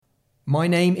My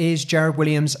name is Jared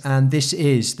Williams, and this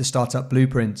is the Startup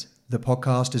Blueprint, the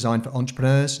podcast designed for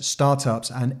entrepreneurs, startups,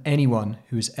 and anyone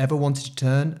who has ever wanted to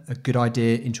turn a good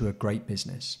idea into a great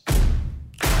business.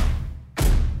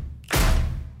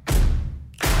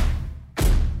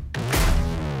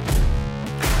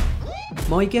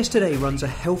 My guest today runs a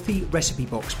healthy recipe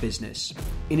box business.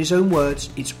 In his own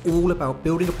words, it's all about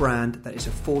building a brand that is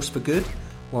a force for good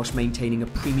whilst maintaining a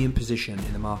premium position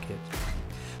in the market.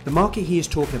 The market he is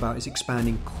talking about is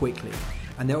expanding quickly,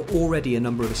 and there are already a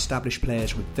number of established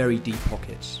players with very deep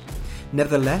pockets.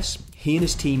 Nevertheless, he and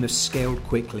his team have scaled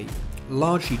quickly,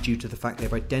 largely due to the fact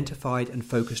they've identified and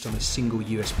focused on a single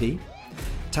USP,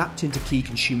 tapped into key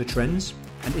consumer trends,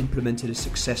 and implemented a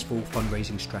successful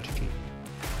fundraising strategy.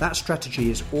 That strategy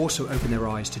has also opened their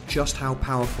eyes to just how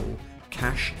powerful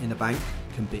cash in the bank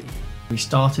can be. We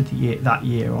started that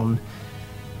year on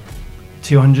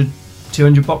 200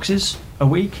 boxes a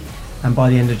week, and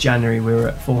by the end of January we were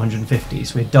at 450,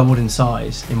 so we doubled in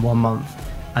size in 1 month,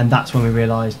 and that's when we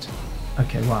realised,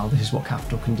 okay, wow, this is what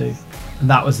capital can do. And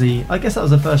that was the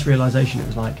first realisation. It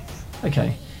was like,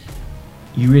 okay,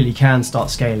 you really can start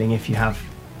scaling if you have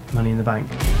money in the bank.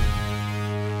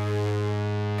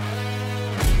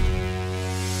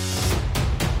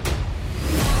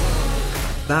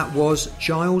 That was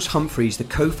Giles Humphries, the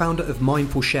co-founder of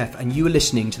Mindful Chef, and you are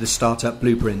listening to the Startup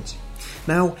Blueprint.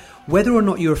 Now, whether or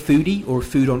not you're a foodie or a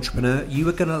food entrepreneur, you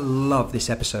are going to love this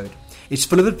episode. It's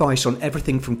full of advice on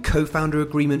everything from co-founder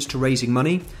agreements to raising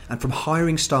money, and from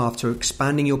hiring staff to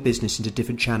expanding your business into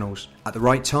different channels at the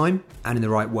right time and in the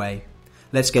right way.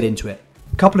 Let's get into it.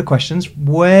 A couple of questions.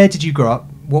 Where did you grow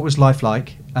up? What was life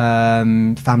like?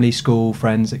 Family, school,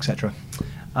 friends, etc.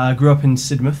 I grew up in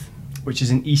Sidmouth, which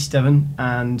is in East Devon,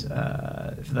 and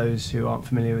for those who aren't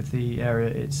familiar with the area,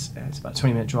 it's about a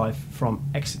 20-minute drive from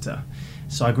Exeter.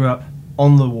 So I grew up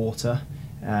on the water.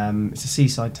 It's a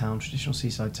seaside town, traditional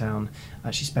seaside town. I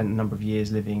actually spent a number of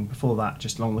years living before that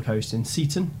just along the coast in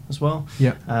Seaton as well.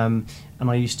 Yeah. And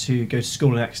I used to go to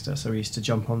school in Exeter, so we used to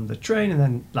jump on the train and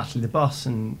then latterly the bus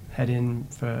and head in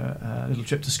for a little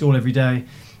trip to school every day.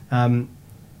 And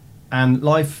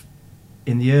life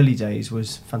in the early days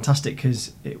was fantastic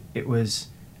because it was,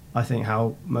 I think,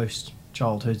 how most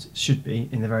childhoods should be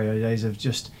in the very early days of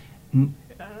just,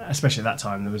 especially at that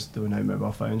time, there were no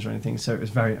mobile phones or anything, so it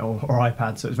was or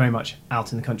iPads, so it was very much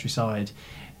out in the countryside,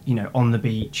 on the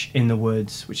beach, in the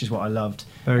woods, which is what I loved.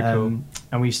 Very cool.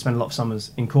 And we used to spend a lot of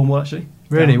summers in Cornwall, actually.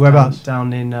 Really? Whereabouts?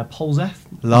 Down in Polzeath.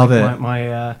 Love it.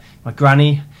 My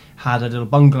granny had a little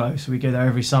bungalow, so we go there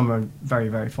every summer, and very,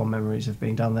 very fond memories of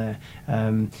being down there.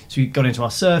 So we got into our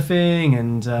surfing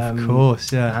and of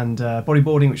course, yeah, and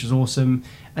bodyboarding, which was awesome,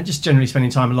 and just generally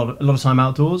spending time a lot of time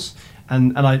outdoors.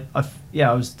 And I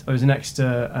was in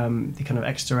Exeter, the kind of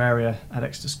Exeter area at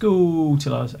Exeter School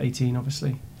till I was 18,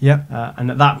 obviously. Yeah.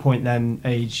 And at that point, then,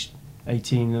 age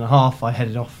 18 and a half, I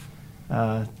headed off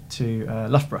to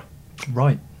Loughborough.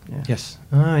 Right. Yeah. Yes.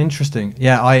 Interesting.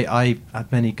 Yeah, I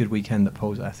had many good weekends at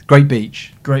Polzeath. Great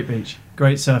beach. Great beach.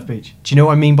 Great surf beach. Do you know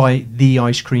what I mean by the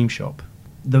ice cream shop?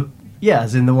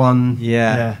 As in the one.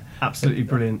 Yeah. Absolutely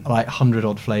brilliant. Like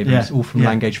 100-odd flavours, all from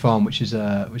Langage Farm, which is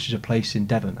a place in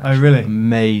Devon. Actually. Oh, really?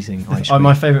 Amazing ice cream.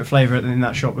 My favourite flavour in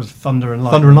that shop was Thunder and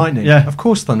Lightning. Thunder and Lightning. Yeah. Of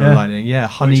course, Thunder and Lightning. Yeah.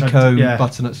 Honeycomb,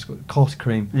 butternut, cold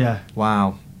cream. Yeah.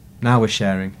 Wow. Now we're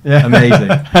sharing. Yeah.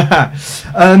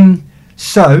 Amazing.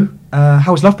 So,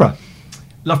 how was Loughborough?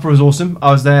 Loughborough was awesome.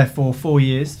 I was there for 4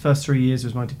 years. The first 3 years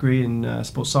was my degree in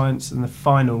sports science, and the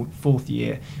final fourth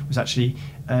year was actually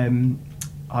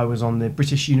I was on the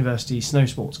British University Snow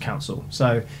Sports Council.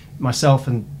 So myself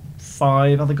and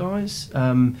 5 other guys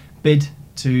bid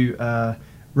to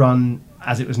run,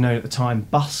 as it was known at the time,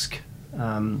 Busk.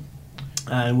 And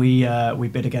we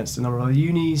bid against a number of other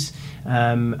unis,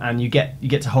 and you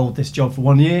get to hold this job for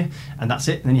 1 year, and that's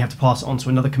it. And then you have to pass it on to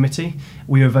another committee.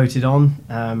 We were voted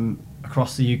on.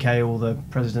 Across the UK, all the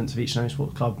presidents of each snow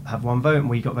sports club have one vote, and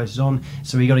we got voted on.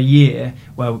 So we got a year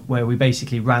where we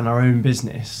basically ran our own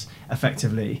business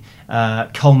effectively,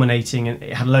 culminating, and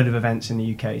it had a load of events in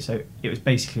the UK. So it was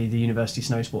basically the university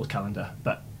snow sports calendar.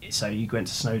 But so you went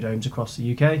to snow domes across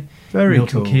the UK, very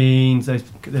Milton cool. Keynes, those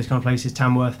kind of places,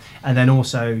 Tamworth, and then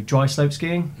also dry slope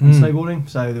skiing and snowboarding.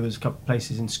 So there was a couple of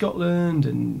places in Scotland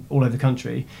and all over the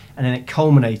country, and then it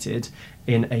culminated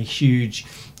in a huge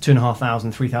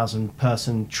 2,500, 3,000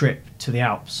 person trip to the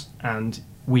Alps, and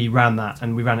we ran that,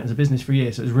 and we ran it as a business for a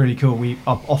year. So it was really cool.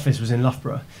 Our office was in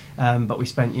Loughborough, but we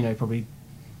spent probably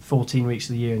 14 weeks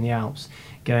of the year in the Alps,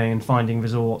 going and finding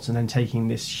resorts, and then taking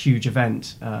this huge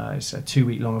event. It's a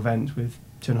 2-week long event with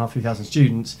 2,500, 3,000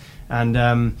 students,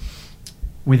 and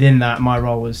within that, my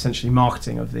role was essentially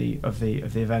marketing of the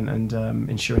event and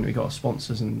ensuring that we got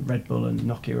sponsors and Red Bull and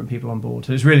Nokia and people on board.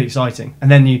 So it was really exciting.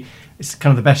 And then it's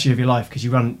kind of the best year of your life because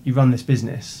you run this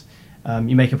business,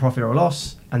 you make a profit or a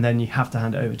loss, and then you have to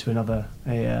hand it over to another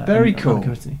cool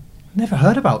committee. Never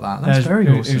heard about that. That's very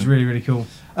awesome. It was really, really cool.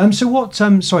 So what?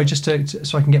 Sorry, just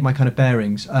so I can get my kind of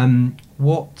bearings.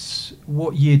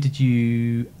 What year did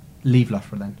you leave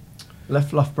Loughborough then?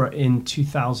 Left Loughborough in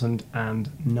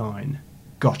 2009.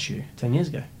 Got you. 10 years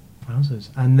ago. Wowzers.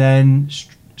 And then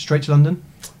straight to London?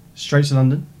 Straight to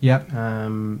London. Yep.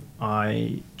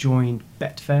 I joined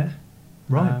Betfair,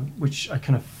 right, which I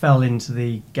kind of fell into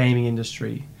the gaming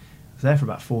industry. I was there for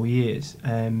about 4 years.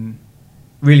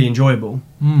 Really enjoyable.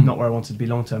 Not where I wanted to be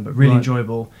long term, but really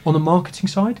enjoyable. On the marketing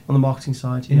side? On the marketing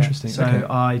side, yeah. Interesting. So okay.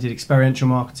 I did experiential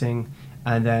marketing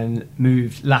and then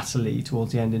moved latterly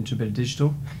towards the end into a bit of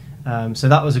digital. So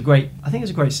that was great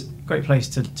place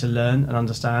to learn and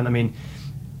understand. I mean,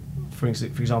 for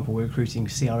example, we're recruiting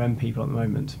CRM people at the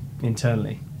moment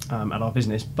internally at our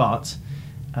business, but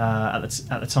at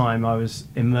the time I was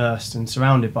immersed and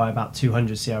surrounded by about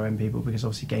 200 CRM people because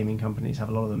obviously gaming companies have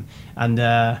a lot of them, and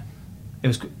it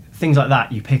was things like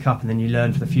that you pick up and then you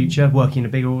learn for the future working in a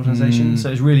bigger organisation. So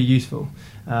it was really useful.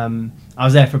 I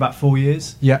was there for about 4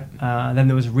 years. Yeah. Then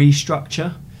there was a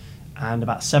restructure. And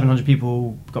about 700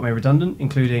 people got made redundant,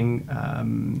 including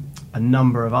a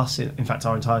number of us. In fact,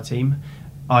 our entire team.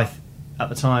 At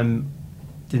the time,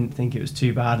 didn't think it was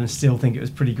too bad, and still think it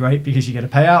was pretty great because you get a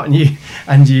payout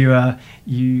and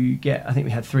you get. I think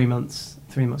we had 3 months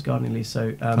gardening leave.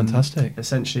 So fantastic.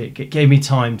 Essentially, it gave me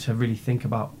time to really think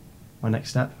about my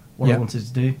next step, what I wanted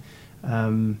to do,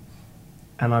 and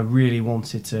I really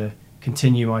wanted to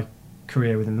continue my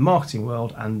career within the marketing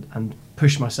world and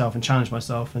push myself and challenge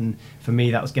myself, and for me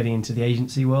that was getting into the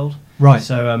agency world. Right.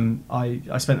 So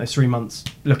I spent those 3 months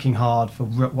looking hard for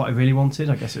what I really wanted.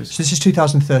 I guess it was. So this is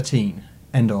 2013,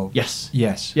 end of. Yes.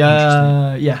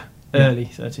 Early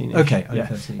 13. Okay. Early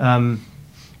 13.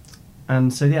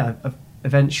 And so I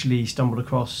eventually stumbled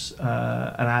across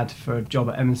an ad for a job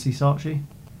at M&C Saatchi,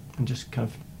 and just kind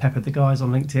of peppered the guys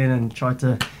on LinkedIn and tried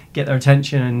to get their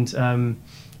attention, and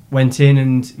went in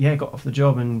and got off the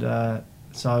job, and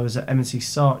so I was at M&C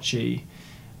Saatchi,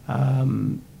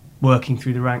 working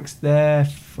through the ranks there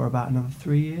for about another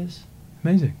 3 years.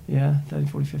 Amazing. 13,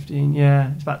 14, 15.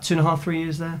 Yeah, it's about 2.5, 3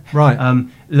 years there. Right.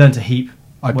 Learned a heap.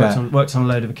 I bet. Worked on a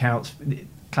load of accounts.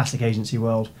 Classic agency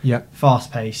world. Yeah.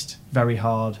 Fast paced, very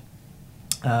hard.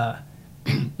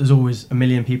 There's always a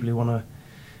million people who are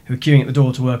queuing at the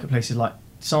door to work at places like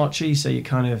Saatchi, so you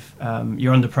kind of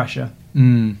you're under pressure.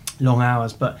 Long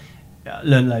hours, but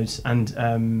learned loads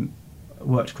and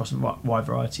worked across a wide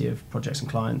variety of projects and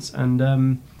clients, and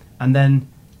then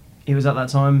it was at that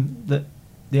time that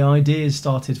the ideas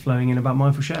started flowing in about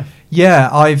Mindful Chef. Yeah,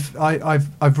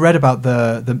 I've read about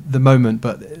the moment,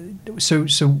 but so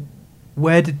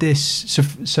where did this?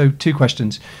 So two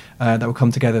questions that will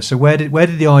come together. So where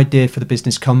did the idea for the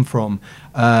business come from?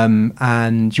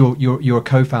 And you're a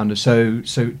co-founder, so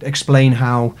explain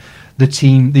how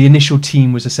the initial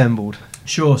team was assembled.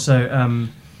 Sure. So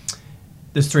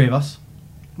there's 3 of us,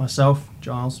 myself,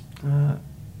 Giles,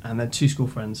 and then 2 school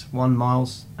friends, one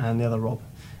Miles and the other Rob,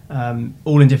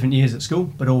 all in different years at school,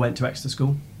 but all went to Exeter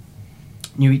School,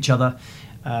 knew each other,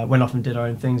 went off and did our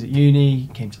own things at uni,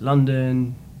 came to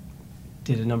London,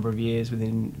 did a number of years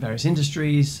within various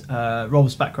industries.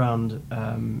 Rob's background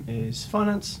is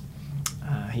finance.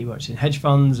 He works in hedge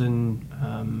funds and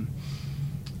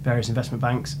various investment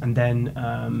banks, and then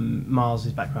Miles'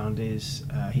 background is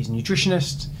he's a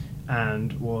nutritionist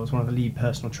and was one of the lead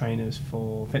personal trainers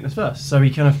for Fitness First. So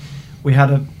we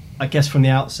had I guess from the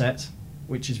outset,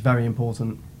 which is very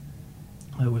important.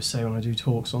 I always say when I do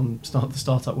talks on the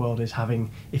startup world, is having,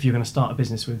 if you're going to start a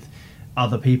business with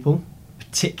other people,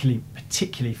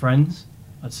 particularly friends,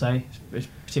 I'd say,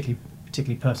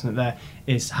 particularly pertinent there,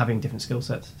 is having different skill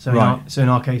sets. So in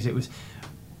our case, it was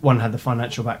one had the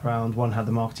financial background, one had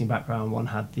the marketing background, one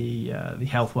had the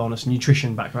health, wellness,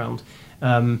 nutrition background,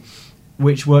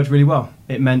 which worked really well.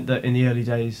 It meant that in the early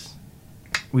days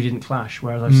we didn't clash.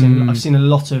 Whereas I've seen a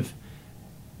lot of,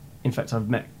 in fact, I've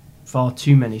met far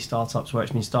too many startups where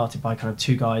it's been started by kind of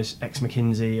 2 guys,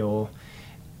 ex-McKinsey or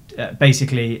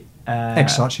basically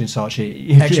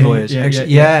ex-Saatchi, ex-lawyers, and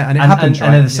it happens, right?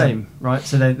 And they're the same, right?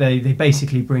 So they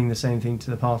basically bring the same thing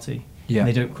to the party. Yeah.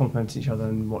 They don't complement each other,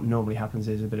 and what normally happens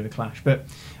is a bit of a clash. But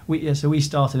we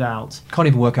started out. Can't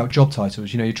even work out job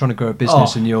titles. You're trying to grow a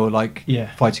business, and you're like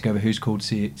fighting over who's called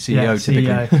CEO typically.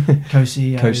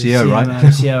 Co-CEO, co-CEO, CMO,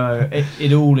 right? COO.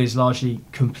 It all is largely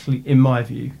in my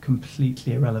view,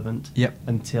 completely irrelevant. Yep.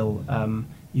 Until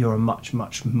you're a much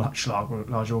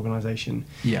larger organisation.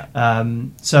 Yeah.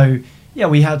 So yeah,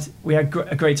 we had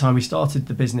a great time. We started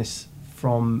the business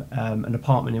from an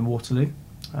apartment in Waterloo,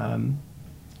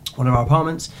 one of our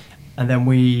apartments, and then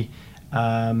we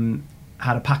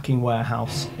had a packing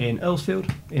warehouse in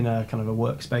Earlsfield in a kind of a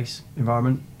workspace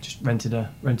environment. Just rented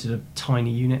a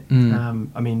tiny unit.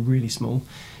 I mean, really small,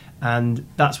 and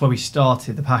that's where we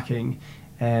started the packing.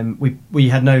 We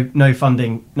had no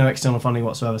funding, no external funding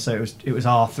whatsoever. So it was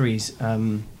our three's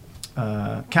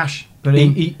cash. But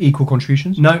equal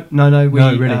contributions? No. We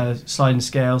really? Slide and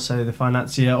scale. So the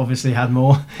financier obviously had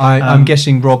more. I'm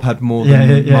guessing Rob had more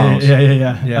than Miles.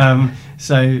 Yeah.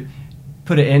 So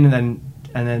put it in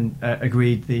and then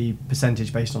agreed the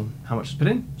percentage based on how much was put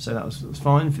in. So that was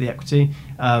fine for the equity.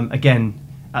 Again,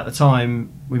 at the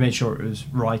time, we made sure it was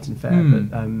right and fair.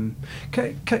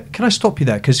 But can I stop you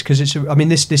there? Because it's I mean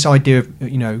this idea of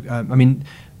I mean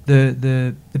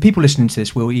the people listening to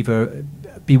this will either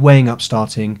be weighing up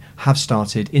starting, have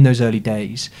started in those early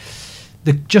days.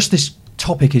 Just this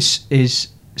topic is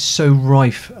so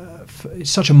rife.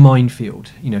 It's such a minefield,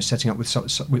 setting up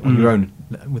on your own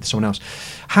with someone else.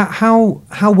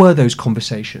 How were those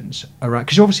conversations around?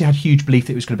 Because you obviously had huge belief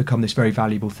that it was going to become this very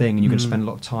valuable thing, and you're going to spend a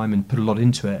lot of time and put a lot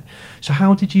into it. So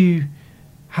how did you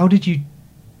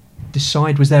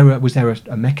decide? Was there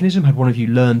a mechanism? Had one of you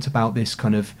learnt about this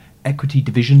kind of equity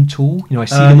division tool? I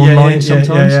see them online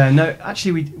sometimes. Yeah. No,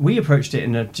 actually, we approached it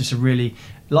in just a really,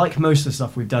 like most of the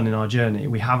stuff we've done in our journey,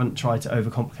 we haven't tried to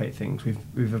overcomplicate things.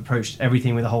 We've approached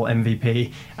everything with a whole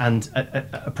MVP and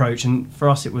approach, and for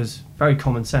us it was very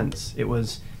common sense. It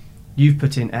was, you've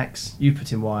put in X, you've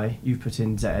put in Y, you've put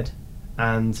in Z,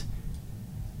 and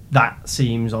that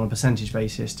seems on a percentage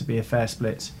basis to be a fair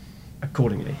split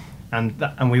accordingly. And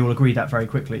we all agreed that very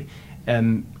quickly.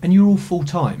 And you're all full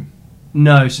time.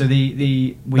 No, so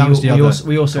we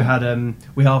also had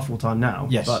we are full time now.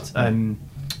 Yes. But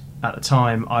at the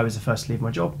time, I was the first to leave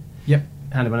my job. Yep.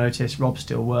 Handed my notice. Rob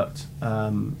still worked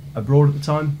abroad at the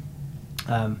time.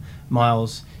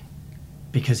 Miles,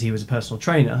 because he was a personal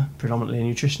trainer, predominantly a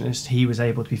nutritionist, he was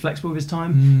able to be flexible with his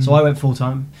time. So I went full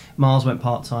time. Miles went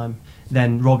part time.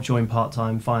 Then Rob joined part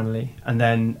time finally, and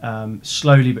then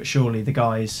slowly but surely the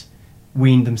guys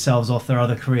weaned themselves off their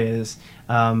other careers.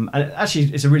 And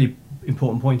actually, it's a really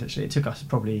important point. Actually, it took us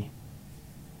probably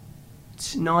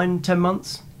 9-10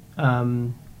 months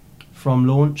from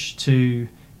launch to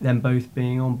them both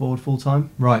being on board full time.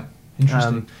 Right,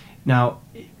 interesting. Now,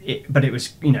 but it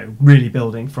was really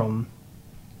building from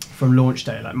launch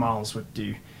day. Like Miles would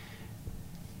do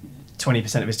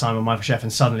 20% of his time on Mindful Chef,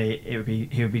 and suddenly he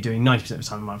would be doing 90% of his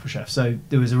time on Mindful Chef. So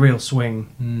there was a real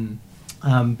swing.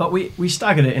 But we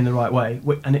staggered it in the right way,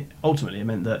 and it ultimately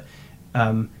meant that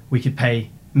we could pay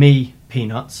me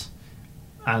peanuts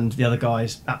and the other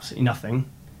guys absolutely nothing,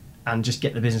 and just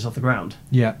get the business off the ground.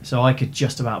 Yeah. So I could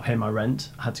just about pay my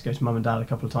rent. I had to go to mum and dad a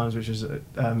couple of times, which was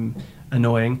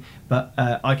annoying, but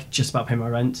I could just about pay my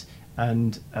rent,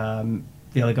 and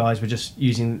the other guys were just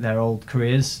using their old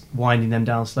careers, winding them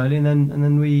down slowly, and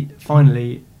then we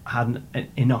finally had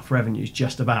enough revenues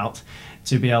just about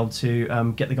to be able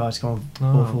to get the guys to come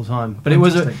on full time. But it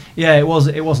wasn't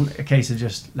a case of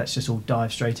just let's just all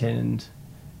dive straight in and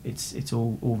it's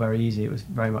all very easy. It was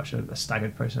very much a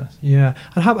staggered process. Yeah.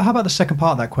 And how about the second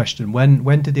part of that question?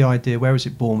 When did the idea, where was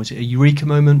it born? Was it a eureka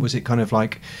moment? Was it kind of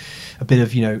like a bit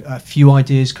of, a few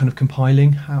ideas kind of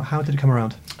compiling? How did it come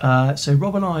around? So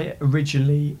Rob and I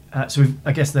originally,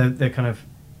 I guess the kind of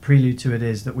prelude to it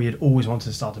is that we had always wanted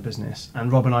to start a business,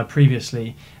 and Rob and I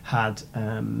previously had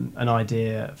an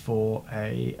idea for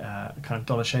a kind of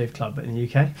Dollar Shave Club in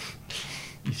the UK.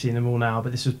 You've seen them all now,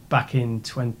 but this was back in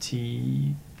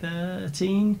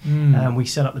 2013. We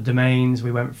set up the domains.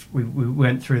 We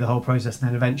went through the whole process, and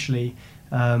then eventually,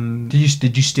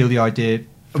 did you steal the idea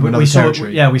from another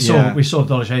territory? We saw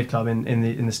Dollar Shave Club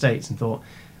in the States and thought,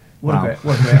 what a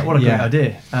great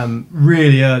idea.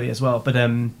 Really early as well, but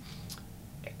it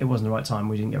wasn't the right time.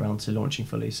 We didn't get around to launching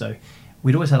fully, so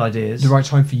we'd always had ideas. The right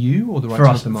time for you, or the right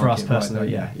time for the market? For us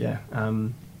personally, yeah.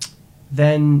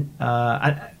 Then,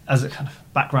 as a kind of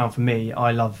background for me,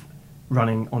 I love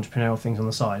running entrepreneurial things on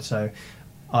the side. So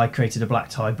I created a black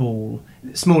tie ball.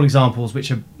 Small examples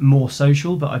which are more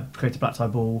social, but I created a black tie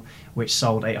ball which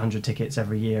sold 800 tickets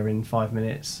every year in 5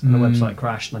 minutes, and the website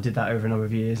crashed. And I did that over a number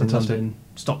of years. Fantastic. In London,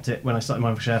 stopped it when I started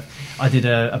Mindful Chef. I did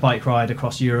a bike ride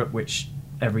across Europe, which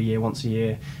every year, once a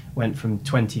year, went from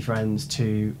 20 friends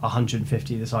to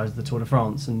 150 the size of the Tour de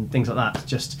France and things like that.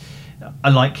 Just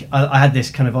I had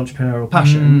this kind of entrepreneurial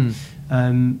passion,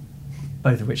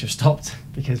 both of which have stopped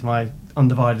because my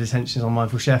undivided attention is on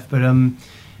Mindful Chef. But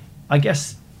I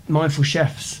guess Mindful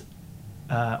Chef's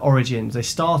origins. They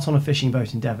start on a fishing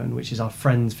boat in Devon, which is our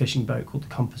friend's fishing boat called the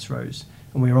Compass Rose,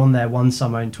 and we were on there one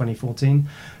summer in 2014.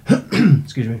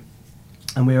 Excuse me.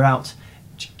 And we were out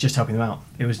just helping them out.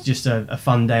 It was just a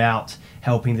fun day out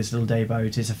helping this little day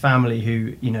boat. It's a family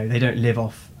who, they don't live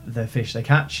off the fish they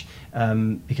catch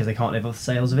because they can't live off the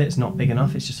sales of it. It's not big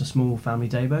enough. It's just a small family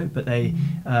day boat, but they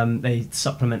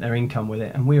supplement their income with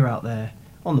it. And we were out there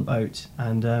on the boat,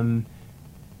 and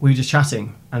we were just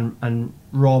chatting. And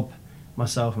Rob,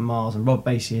 myself, and Miles, and Rob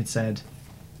basically had said,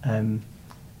 in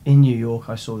New York,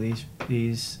 I saw these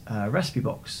recipe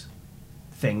box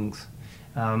things.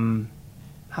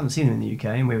 Haven't seen them in the UK,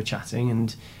 and we were chatting,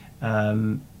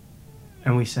 and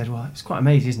we said, well, it's quite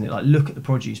amazing, isn't it? Like, look at the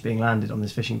produce being landed on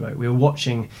this fishing boat. We were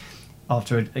watching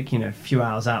after a few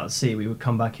hours out at sea. We would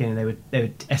come back in, and they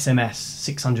would SMS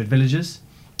 600 villagers.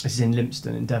 This is in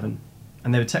Lympstone in Devon,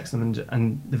 and they would text them,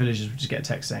 and the villagers would just get a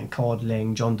text saying cod,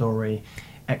 ling, John Dory,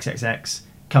 XXX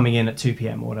coming in at 2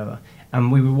 p.m. or whatever.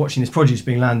 And we were watching this produce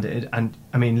being landed, and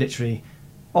I mean, literally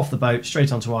off the boat,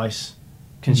 straight onto ice.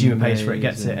 Consumer pays for it,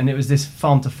 gets it, and it was this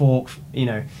farm to fork,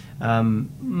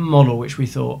 model, which we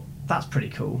thought that's pretty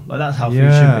cool. Like, that's how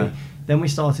food should be. Then we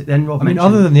started. Then Rob.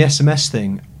 Other than the SMS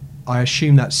thing, I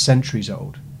assume that's centuries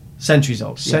old. Centuries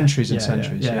old. Centuries and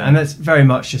centuries. Yeah, and that's very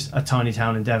much just a tiny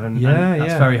town in Devon. Yeah, and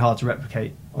that's very hard to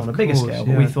replicate on a bigger scale.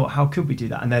 But yeah. we thought, how could we do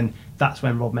that? And then that's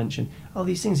when Rob mentioned,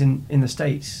 these things in the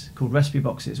States called recipe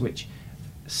boxes, which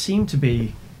seem to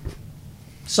be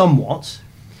somewhat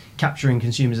capturing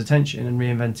consumers' attention and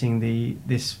reinventing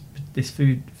this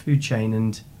food chain.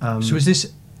 And so was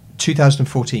this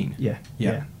 2014? Yeah.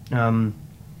 And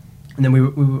then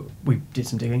we did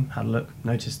some digging, had a look,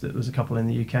 noticed that there was a couple in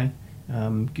the UK,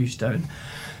 Goosestone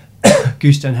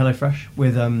HelloFresh,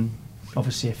 with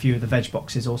obviously a few of the veg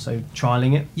boxes also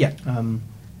trialing it. Yeah.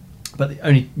 But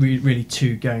only really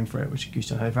two going for it, which are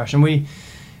Goosestone HelloFresh, and we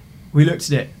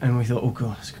looked at it and we thought, oh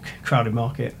god, it's a crowded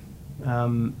market.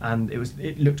 And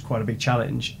it looked quite a big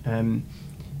challenge,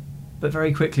 but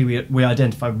very quickly we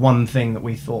identified one thing that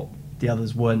we thought the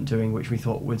others weren't doing, which we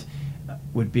thought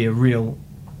would be a real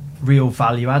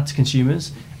value add to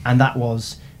consumers, and that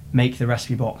was make the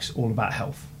recipe box all about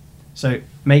health. So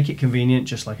make it convenient,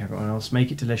 just like everyone else.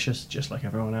 Make it delicious, just like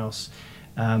everyone else.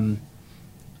 Open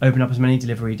up as many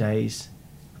delivery days.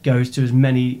 Goes to as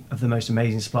many of the most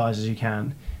amazing suppliers as you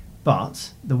can.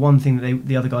 But the one thing that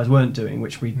the other guys weren't doing,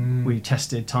 which we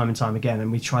tested time and time again,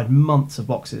 and we tried months of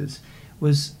boxes,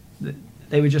 was that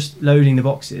they were just loading the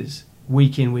boxes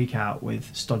week in, week out with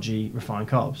stodgy refined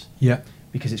carbs. Yeah.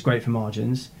 Because it's great for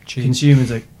margins. Cheap.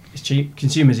 It's cheap.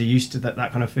 Consumers are used to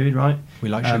that kind of food, right? We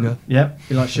like sugar. Yeah,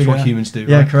 we like sugar. That's what humans do, right?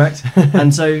 Yeah, correct.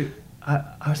 And so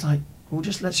I was like, well,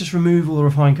 let's just remove all the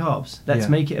refined carbs. Let's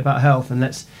make it about health, and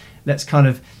let's kind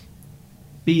of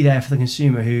be there for the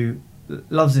consumer who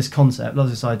loves this concept, loves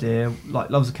this idea,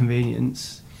 loves the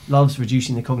convenience, loves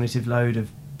reducing the cognitive load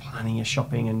of planning your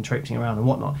shopping and traipsing around and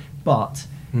whatnot, but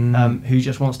who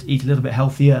just wants to eat a little bit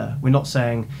healthier. We're not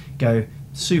saying go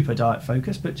super diet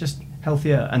focused, but just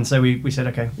healthier. And so we said,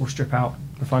 okay, we'll strip out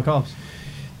refined carbs.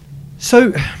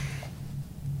 So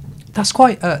that's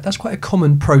quite a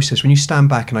common process when you stand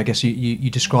back, and I guess you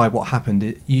describe what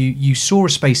happened. You saw a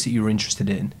space that you were interested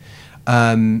in.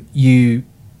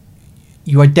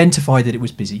 You identified that it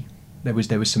was busy. There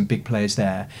was some big players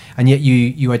there, and yet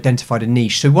you identified a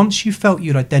niche. So once you felt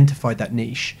you'd identified that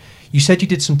niche, you said you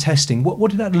did some testing.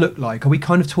 What did that look like? Are we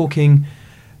kind of talking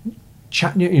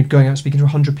going out speaking to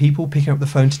 100 people, picking up the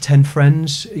phone to 10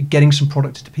 friends, getting some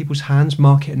product into people's hands,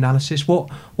 market analysis? What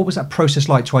was that process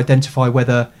like to identify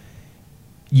whether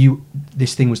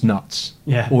this thing was nuts,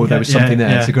 or there was something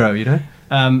there to grow?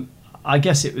 I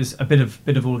guess it was a bit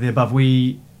of all of the above.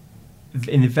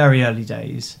 In the very early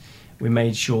days, we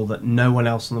made sure that no one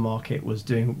else on the market was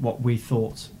doing what we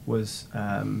thought was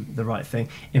the right thing.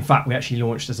 In fact, we actually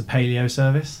launched as a paleo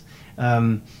service.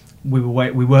 We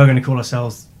were going to call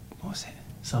ourselves, what was it?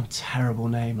 Some terrible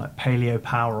name like Paleo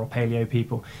Power or Paleo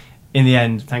People. In the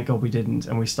end, thank God we didn't,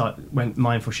 and we went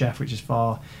Mindful Chef, which is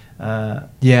far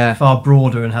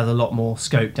broader and has a lot more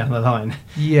scope down the line.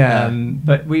 Yeah,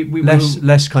 but we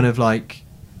less kind of like,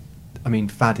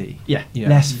 faddy. Yeah,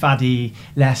 less faddy,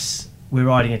 less. We're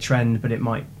riding a trend, but it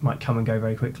might come and go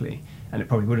very quickly, and it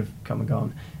probably would have come and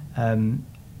gone.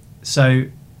 So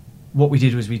what we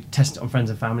did was we tested it on friends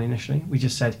and family initially. We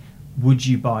just said, would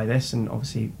you buy this? And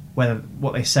obviously, whether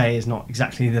what they say is not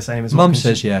exactly the same as Mum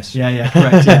says yes. Yeah,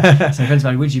 correct. Yeah. So friends and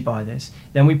family, would you buy this?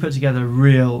 Then we put together a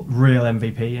real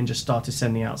MVP and just started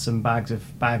sending out some bags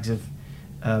of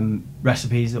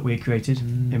recipes that we created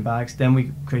in bags. Then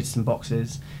we created some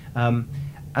boxes, and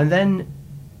then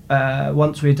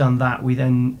once we had done that, we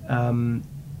then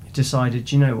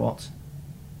decided, you know what,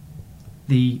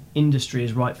 the industry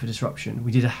is ripe for disruption.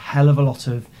 We did a hell of a lot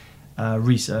of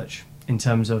research in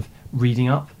terms of reading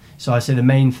up. So I say the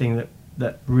main thing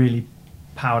that really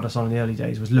powered us on in the early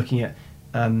days was looking at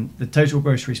the total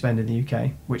grocery spend in the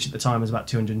UK, which at the time was about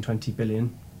 220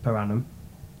 billion per annum,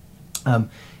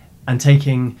 and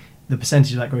taking the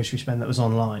percentage of that grocery spend that was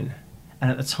online. And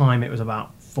at the time, it was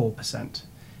about 4%.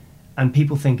 And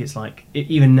people think it's like,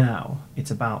 even now,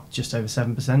 it's about just over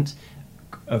 7%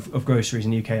 of groceries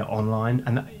in the UK are online.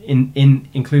 And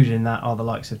included in that are the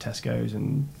likes of Tesco's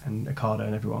and Ocado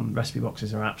and everyone. Recipe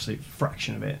boxes are an absolute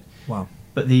fraction of it. Wow.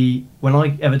 But when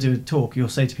I ever do a talk, you'll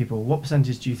say to people, what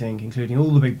percentage do you think, including all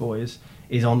the big boys,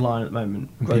 is online at the moment?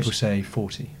 And people say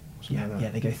 40. Yeah,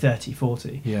 they go 30,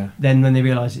 40. Yeah. Then when they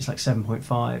realise it's like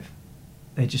 7.5,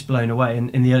 they're just blown away. And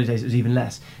in the early days, it was even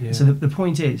less. Yeah. So the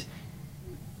point is,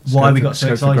 why we got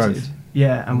so excited.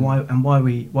 Yeah, and why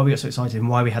we got so excited and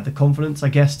why we had the confidence, I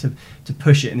guess, to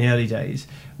push it in the early days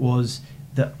was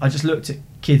that I just looked at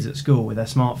kids at school with their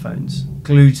smartphones,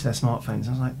 glued to their smartphones.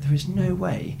 I was like, there is no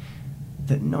way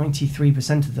that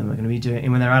 93% of them are going to be doing,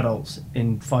 and when they're adults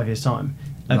in 5 years' time,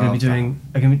 are going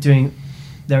to be doing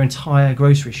their entire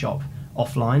grocery shop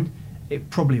offline. It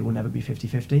probably will never be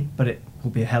 50-50, but it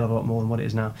will be a hell of a lot more than what it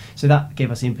is now. So that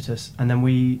gave us the impetus, and then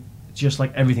we, just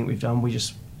like everything we've done,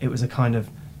 it was a kind of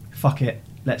fuck it,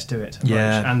 let's do it approach.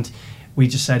 Yeah. And we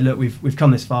just said, look, we've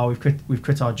come this far, we've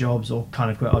quit our jobs, or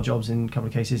kind of quit our jobs in a couple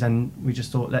of cases, and we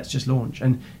just thought, let's just launch.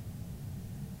 And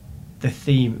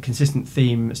the consistent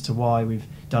theme as to why we've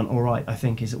done all right, I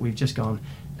think, is that we've just gone,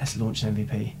 let's launch an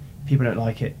MVP. People don't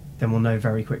like it, then we'll know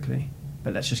very quickly,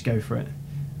 but let's just go for it.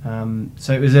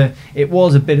 So it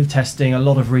was a bit of testing, a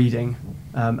lot of reading,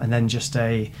 and then just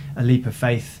a leap of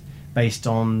faith based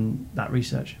on that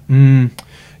research.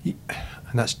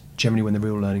 And that's generally when the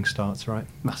real learning starts, right?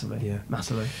 Massively, yeah,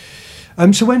 massively.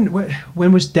 So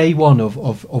when was day one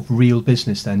of real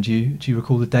business then? Do you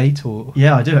recall the date or?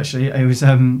 Yeah, I do actually. It was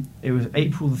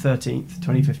April the 13th,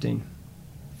 2015.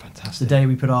 Fantastic. The day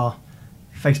we put our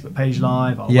Facebook page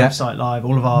live, our website live,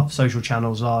 all of our social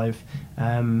channels live.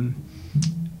 And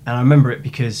I remember it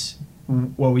because,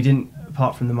 well, we didn't,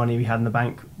 apart from the money we had in the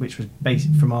bank, which was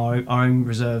based from our own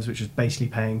reserves, which was basically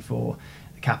paying for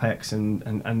the capex and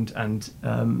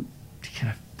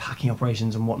kind of packing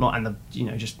operations and whatnot, and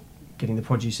just getting the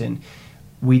produce in.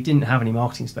 We didn't have any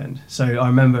marketing spend. So I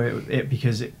remember it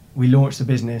because we launched the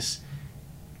business,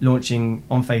 launching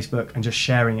on Facebook and just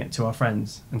sharing it to our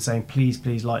friends and saying,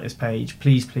 please like this page,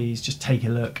 please just take a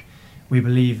look. We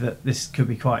believe that this could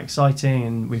be quite exciting,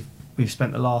 and we've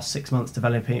spent the last 6 months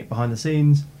developing it behind the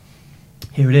scenes.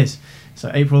 Here it is.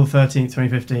 So April 13th,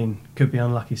 2015, could be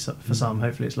unlucky for some.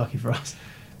 Hopefully it's lucky for us.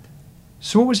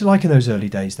 So what was it like in those early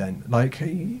days then? Like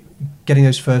getting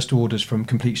those first orders from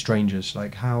complete strangers?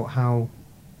 Like how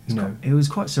it was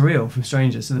quite surreal from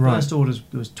strangers. So the first orders,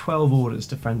 there was 12 orders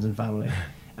to friends and family.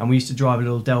 And we used to drive a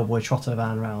little Del Boy trotter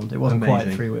van around. It wasn't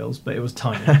quite 3 wheels, but it was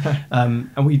tiny.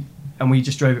 And we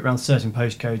just drove it around certain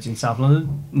postcodes in South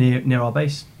London near our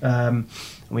base. And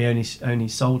we only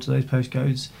sold to those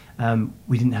postcodes.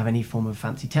 We didn't have any form of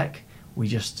fancy tech. We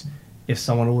just, if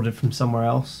someone ordered from somewhere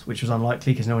else, which was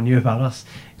unlikely because no one knew about us,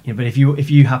 but if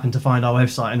you happened to find our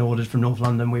website and ordered from North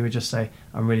London, we would just say,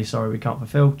 I'm really sorry, we can't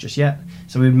fulfill just yet.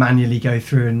 So we would manually go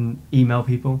through and email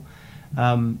people.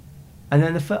 And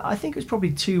then I think it was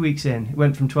probably 2 weeks in. It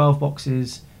went from 12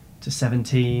 boxes to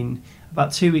 17.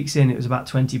 About 2 weeks in, it was about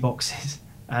 20 boxes.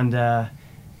 And there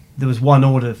was one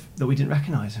order that we didn't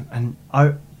recognise. And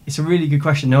it's a really good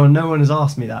question. No one has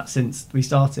asked me that since we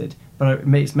started. But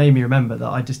it's made me remember that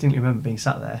I distinctly remember being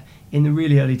sat there in the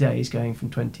really early days, going from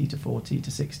 20 to 40 to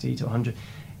 60 to 100.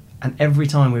 And every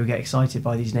time we would get excited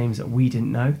by these names that we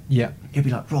didn't know, it'd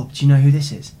be like, Rob, do you know who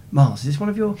this is? Mars, is this one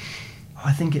of your...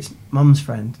 I think it's Mum's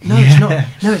friend. No, it's not.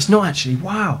 No, it's not actually.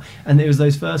 Wow. And it was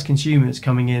those first consumers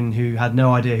coming in who had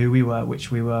no idea who we were,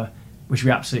 which we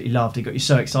absolutely loved. It got you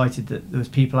so excited that there was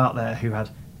people out there who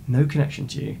had no connection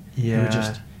to you, who were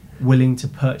just willing to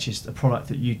purchase the product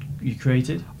that you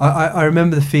created. I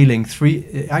remember the feeling.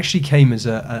 It actually came as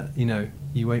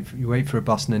you wait for a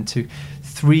bus, and then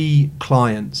 3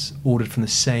 clients ordered from the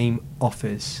same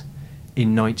office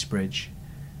in Knightsbridge,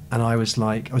 and I was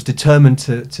determined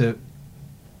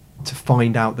to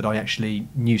find out that I actually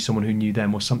knew someone who knew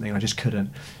them or something. I just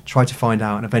couldn't. Tried to find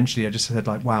out, and eventually I just said,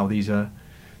 wow, these are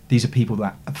people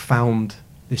that have found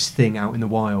this thing out in the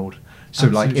wild. So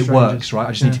Absolute it strangers. Works, right?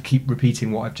 I just need to keep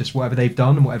repeating whatever they've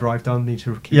done and whatever I've done. Need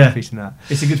to keep repeating that.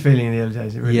 It's a good feeling in the early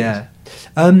days. It really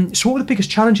is. So what were the biggest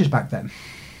challenges back then?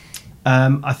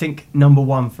 I think number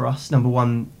one for us,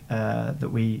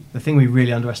 the thing we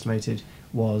really underestimated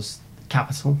was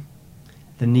capital,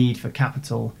 the need for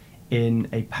capital in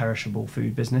a perishable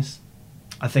food business.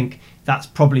 I think that's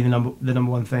probably the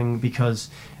number one thing, because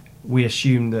we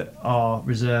assumed that our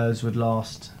reserves would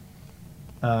last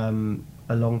a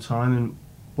long time, and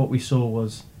what we saw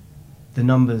was the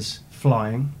numbers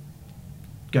flying,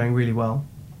 going really well.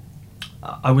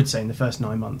 I would say in the first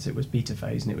 9 months it was beta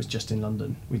phase, and it was just in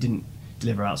London. We didn't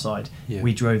deliver outside. Yeah.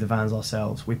 We drove the vans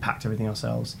ourselves. We packed everything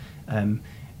ourselves, and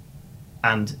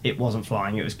it wasn't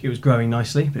flying. It was growing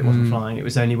nicely, but it wasn't flying. It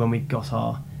was only when we got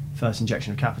our first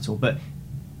injection of capital. But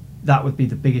that would be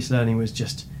the biggest learning, was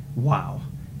just, wow,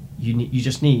 you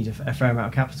just need a fair amount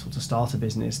of capital to start a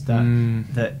business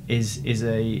that is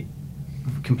a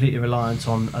completely reliant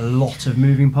on a lot of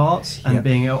moving parts and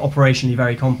being operationally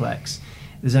very complex.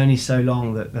 There's only so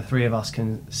long that the three of us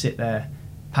can sit there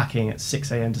packing at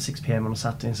 6 a.m. to 6 p.m. on a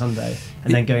Saturday and Sunday,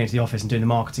 and then going into the office and doing the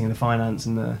marketing and the finance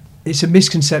and the... It's a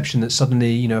misconception that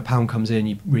suddenly, a pound comes in,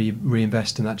 you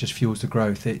reinvest, and that just fuels the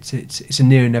growth. It's a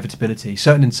near inevitability.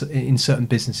 In certain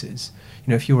businesses,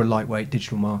 if you're a lightweight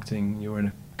digital marketing, you're in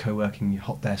a co-working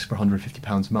hot desk for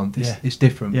 £150 a month. It's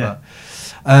different. Yeah.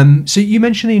 But, so you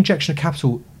mentioned the injection of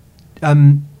capital,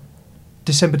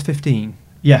 December 15.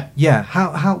 Yeah. Yeah.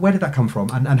 How where did that come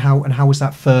from, and how was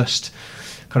that first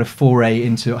kind of foray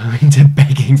into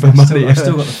begging for money? I've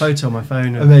still got the photo on my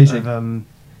phone of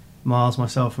Miles,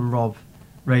 myself and Rob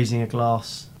raising a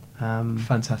glass.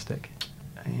 Fantastic.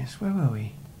 Yes, where were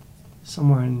we?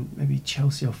 Somewhere in maybe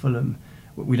Chelsea or Fulham.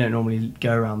 We don't normally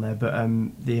go around there, but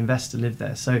the investor lived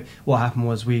there. So what happened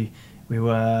was we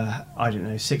were,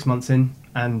 6 months in,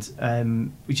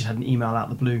 and we just had an email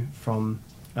out of the blue from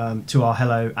to our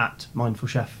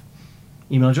hello@mindfulchef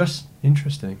email address.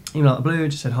 Interesting. Email out of the blue,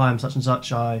 just said, hi, I'm such and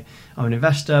such. I'm an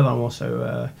investor, but I'm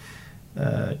also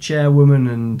chairwoman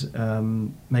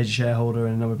and major shareholder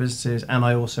in a number of businesses, and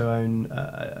I also own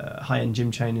a high-end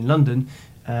gym chain in London.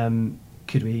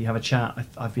 Could we have a chat?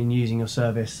 I've been using your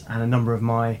service, and a number of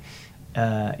my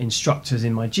instructors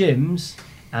in my gyms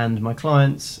and my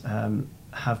clients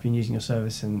have been using your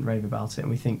service and rave about it, and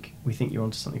we think you're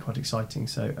onto something quite exciting.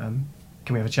 So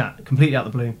can we have a chat? Completely out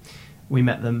of the blue. We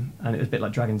met them, and it was a bit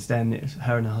like Dragon's Den. It was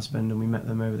her and her husband, and we met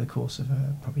them over the course of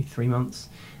probably 3 months,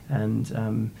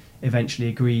 and eventually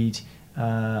agreed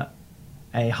a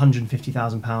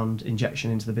 £150,000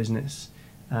 injection into the business.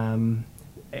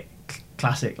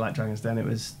 Classic, like Dragon's Den. It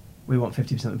was, we want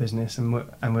 50% of the business, and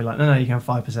we're like, no, you can have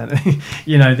 5%.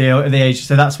 The age.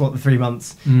 So that's what the 3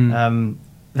 months.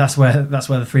 That's where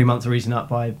the 3 months are eaten up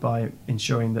by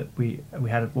ensuring that we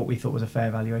had what we thought was a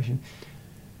fair valuation.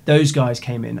 Those guys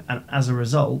came in, and as a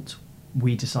result,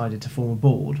 we decided to form a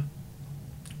board.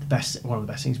 One of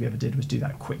the best things we ever did was do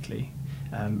that quickly,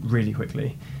 really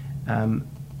quickly, and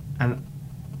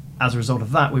as a result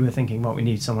of that, we were thinking, well, we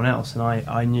need someone else, and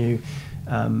I knew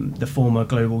the former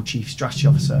global chief strategy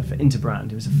officer for Interbrand.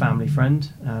 He was a family friend,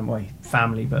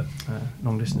 family, but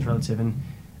long distance relative, and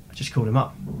I just called him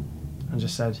up and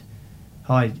just said,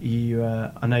 hi,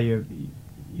 I know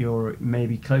you're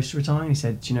maybe close to retiring. He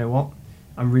said, do you know what?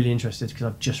 I'm really interested because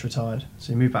I've just retired.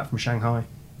 So he moved back from Shanghai,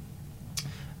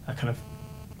 a kind of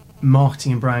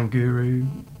marketing and brand guru.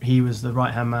 He was the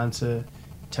right-hand man to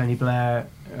Tony Blair,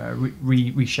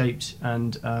 reshaped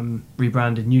and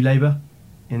rebranded New Labour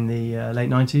in the late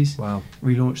 90s. Wow.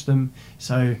 Relaunched them.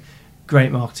 So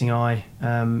great marketing eye.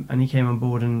 And he came on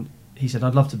board and he said,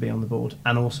 I'd love to be on the board,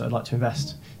 and also I'd like to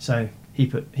invest. So he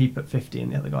put 50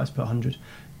 and the other guys put 100.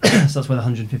 So that's where the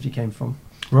 150 came from.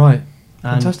 Right.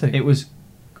 And fantastic. It was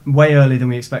way earlier than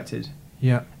we expected.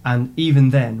 Yeah. And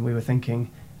even then we were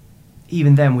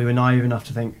naive enough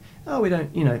to think, oh, we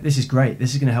don't, this is great,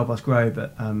 this is going to help us grow,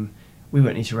 but we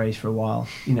won't need to raise for a while,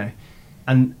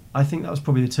 And I think that was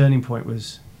probably the turning point.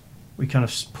 Was we kind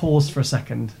of paused for a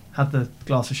second, had the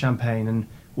glass of champagne, and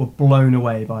were blown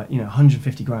away by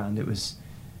 150 grand. It was,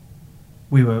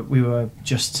 we were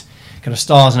just kind of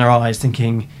stars in our eyes,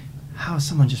 thinking, how has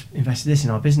someone just invested this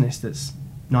in our business that's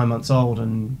 9 months old?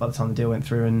 And by the time the deal went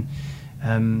through, and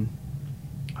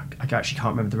I actually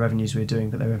can't remember the revenues we were doing,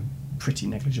 but they were pretty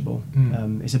negligible.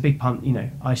 It's a big punt.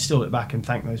 I still look back and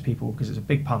thank those people, because it's a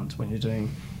big punt when you're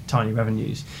doing tiny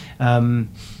revenues. And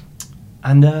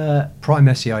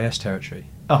prime SEIS territory.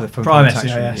 Prime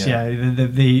SEIS,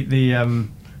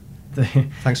 the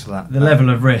thanks for that. The level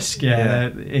of risk,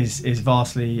 is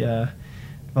vastly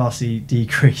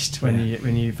decreased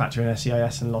when you factor in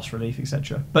SEIS and loss relief,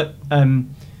 etc. But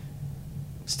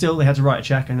still, they had to write a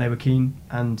check, and they were keen,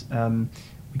 and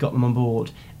we got them on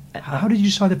board. How did you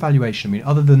decide the valuation? I mean,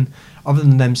 other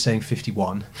than them saying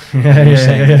 51,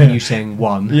 you saying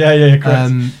 1.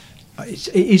 Correct.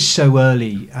 it is so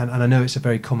early, and I know it's a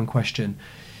very common question.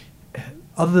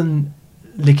 Other than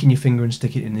licking your finger and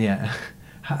sticking it in the air,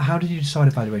 how did you decide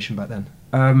a valuation back then?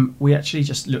 We actually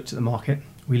just looked at the market.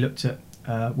 We looked at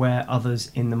where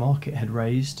others in the market had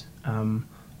raised, on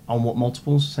what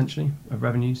multiples, essentially, of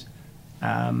revenues.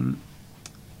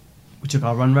 We took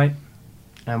our run rate,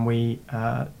 and we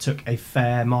took a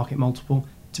fair market multiple.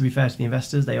 To be fair to the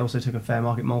investors, they also took a fair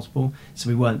market multiple, so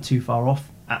we weren't too far off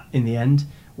in the end.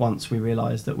 Once we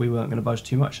realised that we weren't going to budge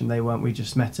too much, and they weren't, we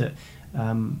just met it.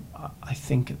 I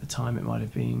think at the time it might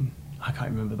have been, I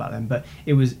can't remember back then, but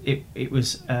it was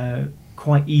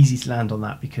quite easy to land on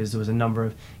that, because there was a number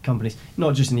of companies,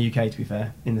 not just in the UK to be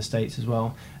fair, in the States as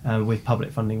well, with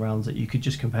public funding rounds that you could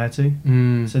just compare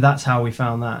to. So that's how we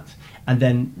found that. And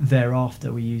then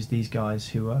thereafter we used these guys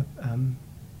who were,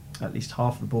 at least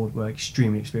half of the board were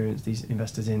extremely experienced, these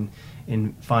investors in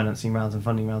financing rounds and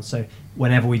funding rounds. So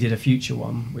whenever we did a future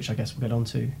one, which I guess we'll get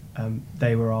onto,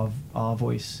 they were our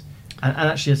voice. And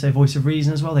actually I'd say voice of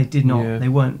reason as well. They did not, they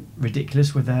weren't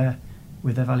ridiculous with their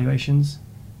valuations,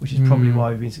 which is probably why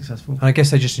we've been successful. And I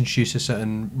guess they just introduced a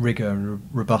certain rigour and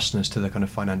robustness to the kind of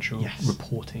financial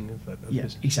reporting of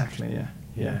business. Exactly,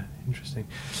 yeah. Interesting.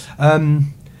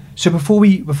 So before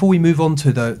we move on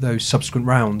to those subsequent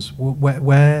rounds,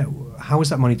 how was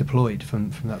that money deployed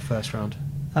from that first round?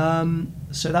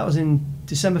 So that was in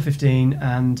December 15,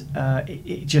 and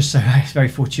it just so it's very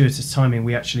fortuitous timing.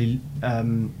 We actually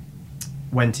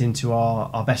went into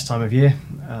our best time of year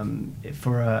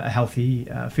for a healthy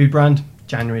food brand.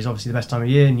 January is obviously the best time of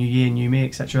year, new me,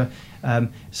 etc.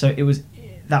 So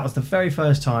that was the very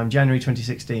first time, January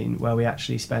 2016, where we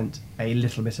actually spent a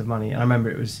little bit of money. And I remember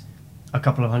it was a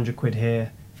couple of £100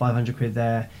 here, 500 quid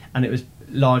there, and it was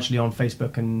largely on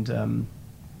Facebook and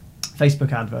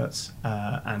Facebook adverts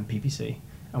and PPC,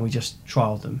 and we just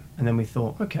trialled them. And then we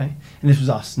thought, okay, and this was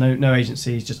us, no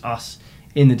agencies, just us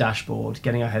in the dashboard,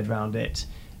 getting our head around it,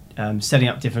 setting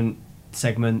up different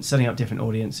segments, setting up different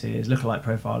audiences, lookalike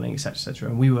profiling, etc., etc.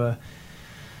 And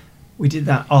we did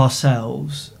that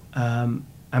ourselves, and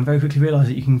very quickly realised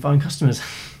that you can find customers.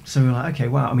 So we were like, okay,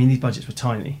 wow. I mean, these budgets were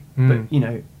tiny, but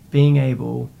being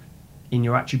able in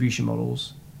your attribution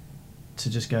models to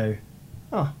just go,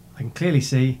 I can clearly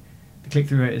see the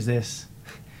click-through rate is this,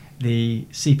 the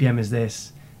CPM is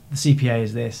this, the CPA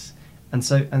is this, and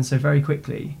so very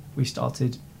quickly we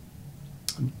started.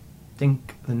 I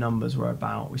think the numbers were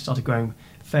we started growing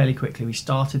fairly quickly. We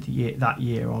started that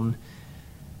year on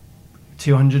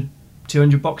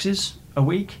 200 boxes a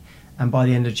week, and by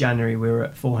the end of January we were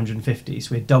at 450.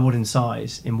 So we had doubled in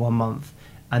size in 1 month.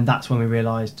 And that's when we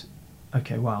realised,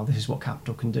 okay, wow, this is what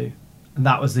capital can do. And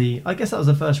that was the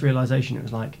first realisation. It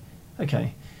was like,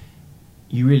 okay,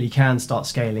 you really can start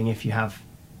scaling if you have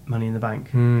money in the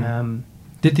bank.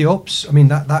 Did the ops, I mean,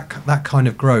 that kind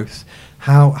of growth,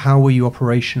 how were you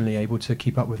operationally able to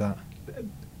keep up with that?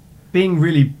 Being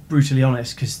really brutally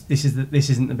honest, because this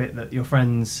isn't the bit that your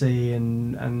friends see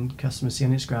and customers see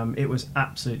on Instagram, it was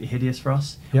absolutely hideous for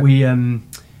us. Yep. We,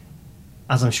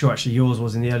 as I'm sure actually yours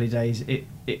was in the early days,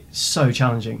 it's so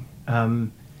challenging.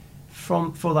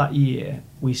 For that year,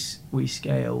 we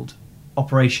scaled,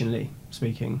 operationally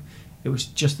speaking, it was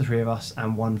just the three of us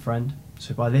and one friend.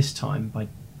 So by this time,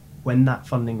 when that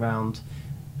funding round,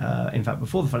 in fact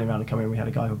before the funding round had come in, we had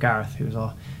a guy called Gareth, who was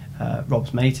our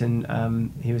Rob's mate,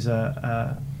 and he was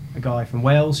a guy from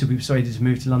Wales who we persuaded to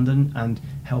move to London and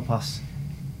help us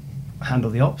handle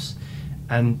the ops.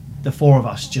 And the four of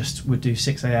us just would do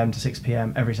 6 a.m. to 6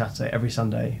 p.m. every Saturday, every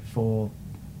Sunday for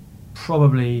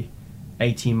probably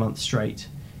 18 months straight,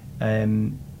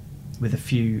 with a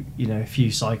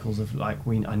few cycles of like,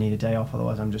 I need a day off,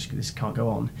 otherwise this can't go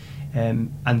on.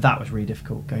 And that was really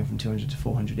difficult, going from 200 to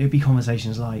 400. It would be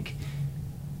conversations like,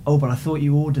 oh, but I thought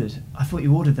you ordered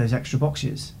those extra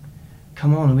boxes.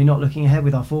 Come on, are we not looking ahead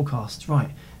with our forecasts? Right.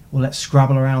 Well, let's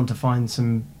scrabble around to find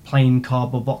some plain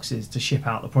cardboard boxes to ship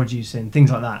out the produce in, things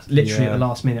like that, literally at the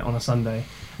last minute on a Sunday,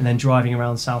 and then driving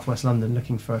around southwest London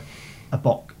looking for a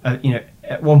box.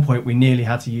 At one point we nearly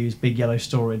had to use Big Yellow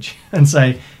Storage and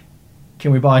say,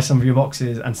 can we buy some of your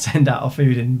boxes and send out our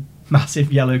food in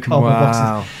massive yellow cardboard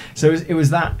boxes? So it was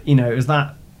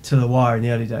that to the wire in the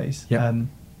early days. Yep.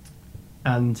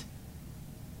 And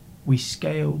we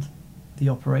scaled the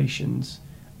operations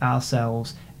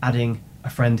ourselves, adding a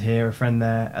friend here, a friend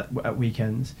there at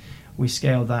weekends. We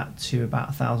scaled that to about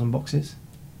 1,000 boxes,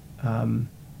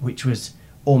 which was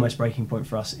almost breaking point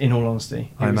for us, in all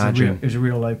honesty. I imagine. It was a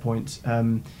real low point.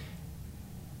 The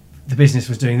business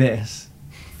was doing this,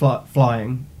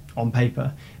 flying on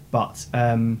paper, but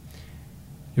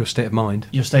your state of mind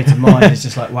is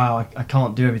just like, wow, I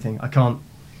can't do everything. I can't.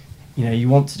 you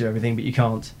want to do everything, but you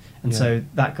can't. And Yeah. so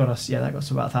that got us to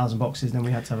about 1,000 boxes. Then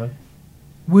we had to have a.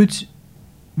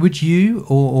 Would you,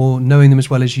 or knowing them as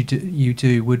well as you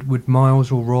do, would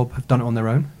Miles or Rob have done it on their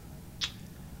own?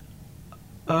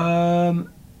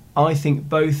 I think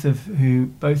both of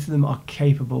them are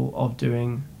capable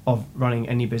of running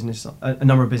any business, a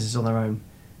number of businesses on their own.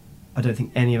 I don't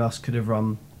think any of us could have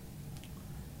run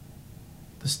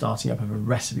the starting up of a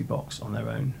recipe box on their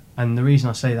own. And the reason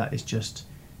I say that is just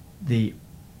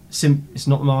it's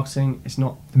not the marketing, it's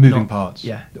not The moving parts.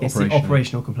 Yeah, it's the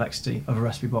operational complexity of a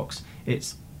recipe box.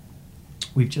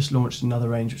 We've just launched another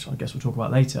range, which I guess we'll talk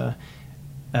about later,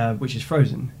 which is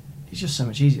frozen. It's just so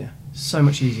much easier. So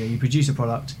much easier. You produce a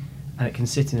product, and it can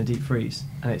sit in a deep freeze,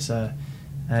 and it's a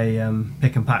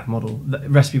pick and pack model. The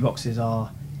recipe boxes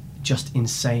are just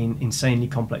insanely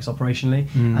complex operationally,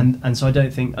 and so I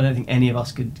don't think any of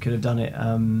us could have done it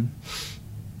on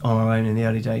our own in the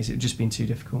early days. It would just been too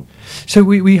difficult. So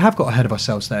we have got ahead of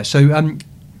ourselves there. So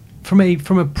from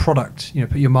a product,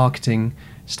 put your marketing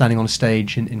standing on a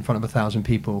stage in front of 1,000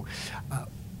 people.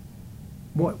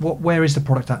 Where is the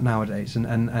product at nowadays,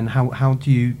 and how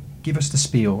do you give us the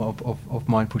spiel of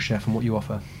Mindful Chef and what you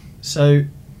offer? So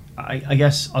I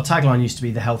guess our tagline used to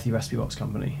be the healthy recipe box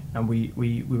company, and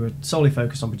we were solely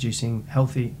focused on producing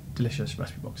healthy, delicious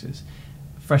recipe boxes,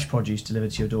 fresh produce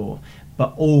delivered to your door.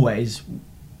 But always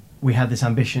we had this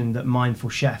ambition that Mindful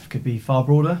Chef could be far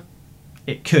broader.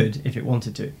 It could if it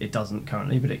wanted to. It doesn't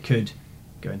currently, but it could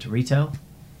go into retail.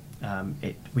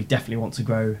 We definitely want to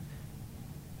grow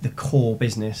the core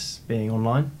business being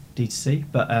online, D2C,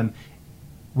 but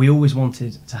we always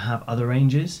wanted to have other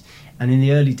ranges. And in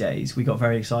the early days, we got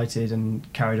very excited and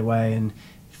carried away, and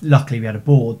luckily we had a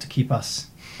board to keep us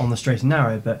on the straight and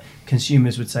narrow. But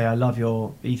consumers would say, I love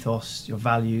your ethos, your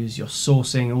values, your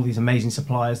sourcing, all these amazing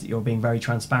suppliers that you're being very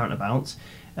transparent about.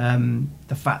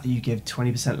 The fact that you give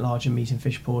 20% larger meat and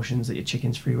fish portions, that your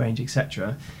chicken's free range,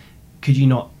 etc. Could you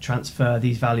not transfer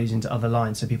these values into other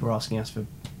lines? So people are asking us for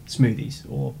smoothies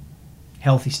or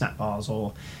healthy snack bars,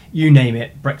 or you name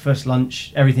it, breakfast,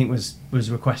 lunch, everything was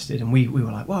requested, and we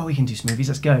were like, well, we can do smoothies,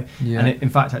 let's go. Yeah. And in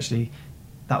fact, actually,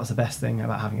 that was the best thing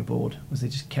about having a board, was they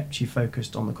just kept you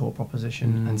focused on the core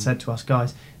proposition and said to us,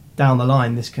 guys, down the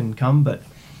line this can come, but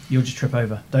you'll just trip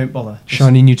over. Don't bother.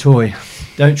 Shiny new toy.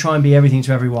 Don't try and be everything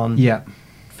to everyone. Yeah.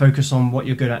 Focus on what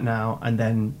you're good at now, and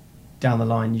then down the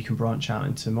line you can branch out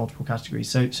into multiple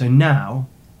categories. So now,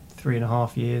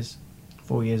 3.5 years,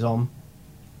 4 years on,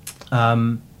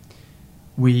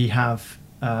 we have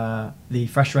the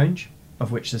fresh range,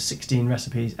 of which there's 16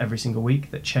 recipes every single week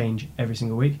that change every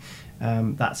single week.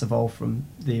 That's evolved from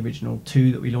the original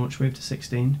 2 that we launched with to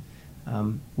 16.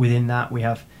 Within that, we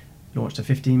have launched a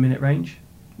 15-minute range,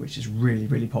 which is really,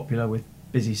 really popular with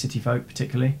busy city folk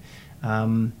particularly.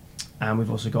 And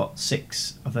we've also got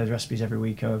 6 of those recipes every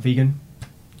week are vegan.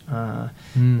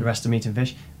 The rest are meat and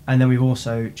fish. And then we've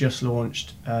also just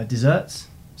launched desserts.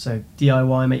 So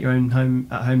DIY, make your own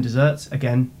at-home desserts.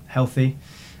 Again, healthy,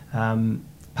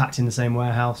 packed in the same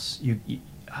warehouse.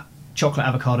 Chocolate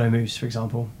avocado mousse, for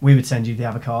example. We would send you the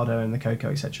avocado and the cocoa,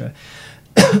 etc.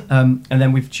 And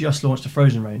then we've just launched a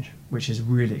frozen range, which is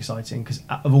really exciting because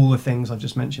of all the things I've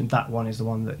just mentioned, that one is the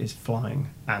one that is flying,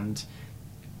 and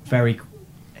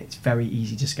it's very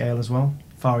easy to scale as well.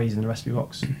 Far easier than the recipe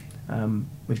box.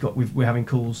 We're having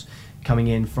calls coming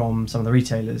in from some of the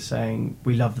retailers saying,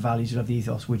 we love the values, we love the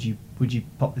ethos, would you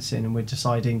pop this in? And we're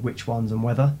deciding which ones and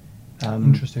whether.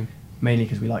 Interesting. Mainly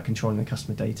because we like controlling the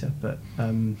customer data, but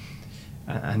and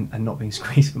not being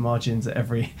squeezed for margins at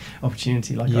every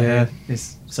opportunity, like I hear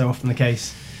is so often the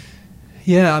case.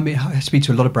 Yeah, I mean, I speak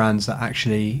to a lot of brands that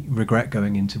actually regret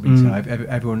going into retail.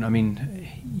 Everyone, I mean,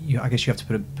 I guess you have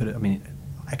to put it. I mean,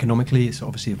 economically, it's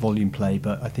obviously a volume play,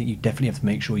 but I think you definitely have to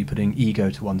make sure you're putting ego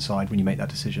to one side when you make that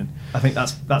decision. I think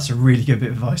that's a really good bit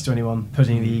of advice to anyone,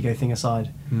 putting the ego thing aside,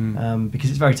 because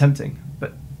it's very tempting.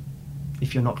 But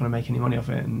if you're not going to make any money off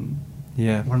it, and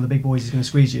one of the big boys is going to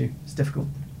squeeze you, it's difficult.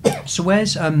 So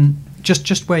where's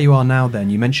just where you are now? Then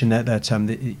you mentioned that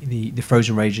the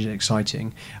frozen range is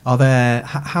exciting. Are there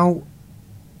how's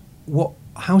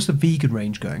the vegan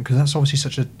range going? Because that's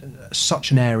obviously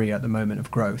such an area at the moment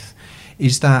of growth.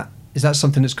 Is that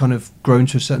something that's kind of grown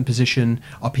to a certain position?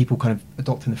 Are people kind of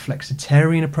adopting the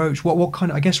flexitarian approach? What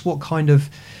kind of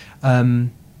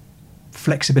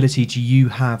flexibility do you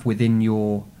have within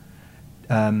your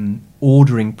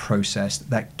ordering process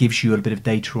that gives you a bit of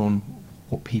data on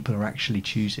what people are actually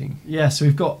choosing? Yeah, so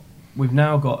we've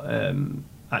now got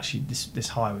actually this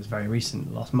hire was very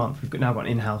recent, last month. We've now got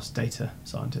an in-house data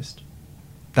scientist,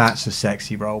 That's a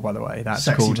sexy role, by the way. That's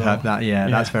Sexy cool to have that. Yeah,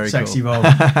 that's very sexy cool.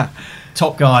 Sexy role.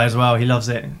 Top guy as well. He loves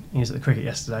it. He was at the cricket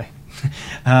yesterday.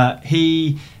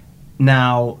 He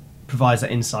now provides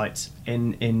that insight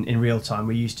in real time.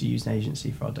 We used to use an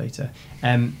agency for our data.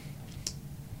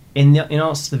 In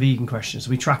answer to the vegan question, so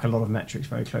we track a lot of metrics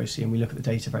very closely and we look at the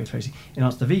data very closely. In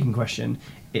answer to the vegan question,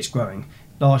 it's growing.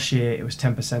 Last year, it was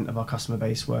 10% of our customer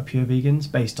base were pure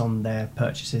vegans based on their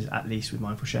purchases, at least with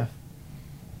Mindful Chef.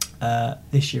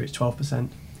 This year, it's 12%.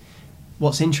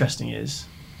 What's interesting is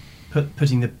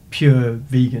putting the pure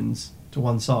vegans to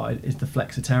one side is the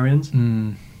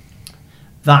flexitarians.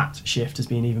 That shift has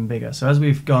been even bigger. So as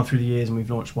we've gone through the years and we've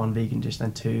launched one vegan dish,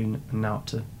 then two, and now up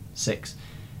to 6,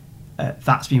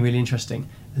 that's been really interesting.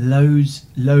 Loads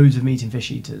of meat and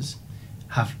fish eaters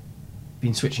have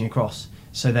been switching across.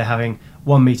 So they're having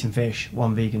 1 meat and fish,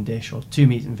 1 vegan dish, or 2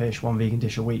 meat and fish, 1 vegan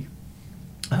dish a week.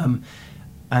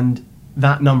 And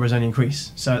that number has only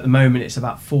increased. So at the moment, it's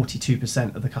about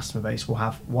 42% of the customer base will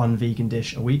have 1 vegan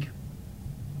dish a week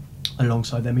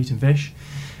alongside their meat and fish.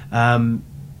 And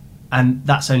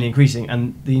that's only increasing.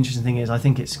 And the interesting thing is, I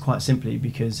think it's quite simply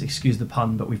because, excuse the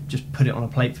pun, but we've just put it on a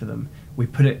plate for them. We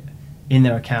put it in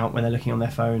their account when they're looking on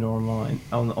their phone or online,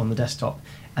 on the desktop,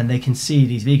 and they can see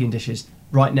these vegan dishes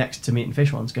right next to meat and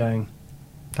fish ones going,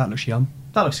 that looks yum.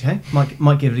 That looks okay.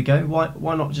 Might give it a go.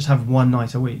 Why not just have one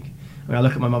night a week? I mean, I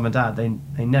look at my mum and dad,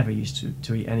 they never used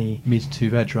to eat any... Meat and 2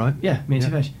 veg, right? Yeah, meat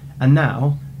and 2 veg. And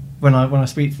now, when I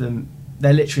speak to them,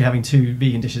 they're literally having 2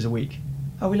 vegan dishes a week.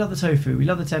 Oh, we love the tofu, we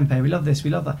love the tempeh, we love this, we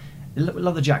love that. We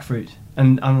love the jackfruit.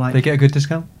 And I'm like... They get a good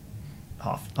discount?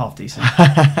 Half decent.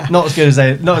 Not as good as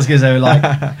they were like,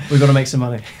 we've got to make some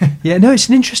money. Yeah, no, it's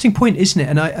an interesting point, isn't it?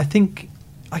 And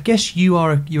I guess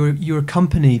you're a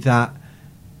company that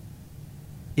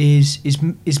is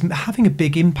having a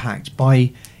big impact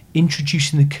by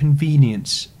introducing the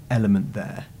convenience element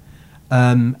there,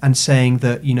 and saying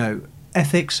that, you know,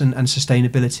 ethics and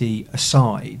sustainability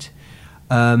aside,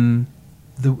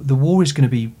 the war is going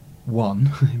to be won,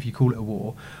 if you call it a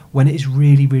war, when it is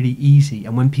really, really easy,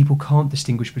 and when people can't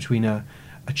distinguish between a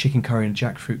chicken curry and a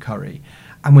jackfruit curry,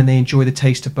 and when they enjoy the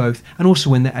taste of both, and also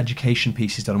when the education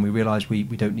piece is done and we realise we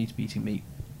don't need to be eating meat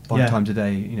 5 times a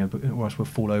day, you know, or else we'll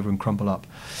fall over and crumple up.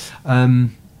 I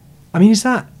mean, is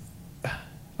that...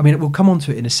 I mean, we'll come on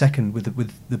to it in a second with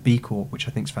the B Corp, which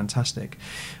I think is fantastic.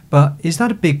 But is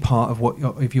that a big part of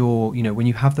if you're, you know, when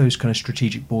you have those kind of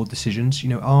strategic board decisions, you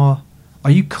know, are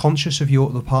you conscious of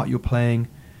the part you're playing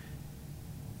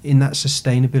in that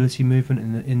sustainability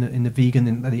movement, in the vegan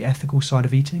and the ethical side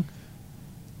of eating?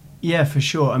 Yeah, for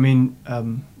sure. I mean,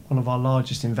 one of our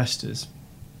largest investors,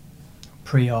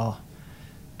 pre our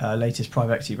latest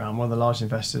private equity round, one of the largest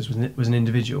investors was an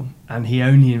individual, and he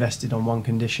only invested on one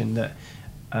condition, that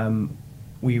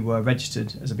we were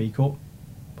registered as a B Corp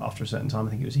after a certain time.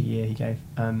 I think it was a year he gave,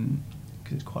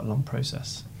 because it's quite a long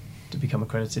process to become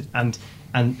accredited, and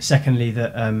secondly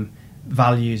that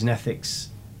values and ethics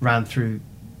ran through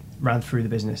the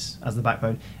business as the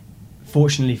backbone.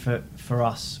 Fortunately for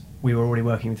us, we were already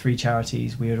working with 3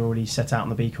 charities. We had already set out on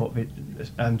the B Corp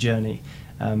journey,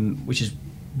 which is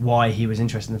why he was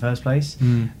interested in the first place.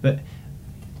 But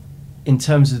in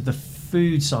terms of the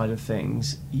food side of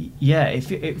things, yeah,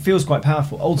 it feels quite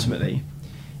powerful. Ultimately,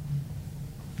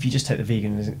 if you just take the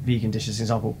vegan dish as an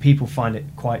example, people find it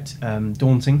quite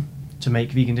daunting to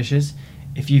make vegan dishes.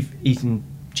 If you've eaten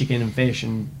chicken and fish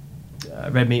and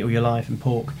red meat all your life and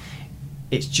pork,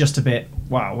 it's just a bit,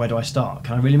 wow, where do I start?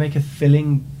 Can I really make a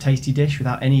filling, tasty dish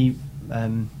without any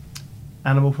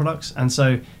animal products? And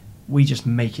so we just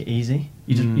make it easy.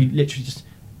 You literally just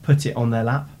put it on their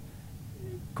lap,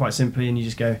 quite simply, and you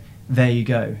just go, there you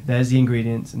go. There's the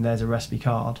ingredients and there's a recipe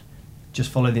card. Just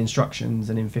follow the instructions,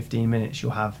 and in 15 minutes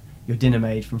you'll have your dinner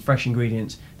made from fresh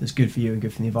ingredients that's good for you and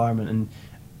good for the environment. And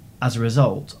as a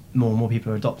result, more and more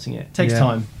people are adopting it. It takes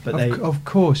time, but of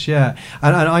course, yeah.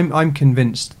 And I'm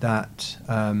convinced that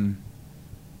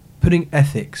putting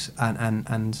ethics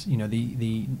and you know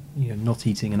the not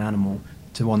eating an animal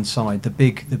to one side, the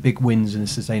big wins in the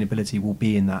sustainability will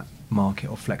be in that market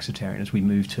of flexitarian as we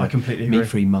move to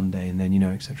meat-free Monday, and then, you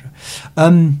know, etc.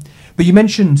 But you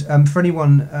mentioned, for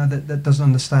anyone that doesn't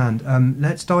understand,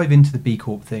 let's dive into the B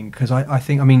Corp thing, because I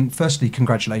think, I mean, firstly,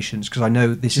 congratulations, because I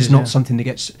know this is not something that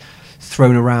gets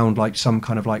thrown around like some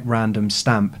kind of like random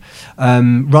stamp.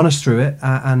 Run us through it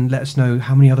and let us know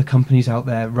how many other companies out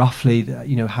there roughly that,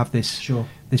 you know, have this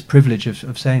this privilege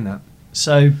of saying that.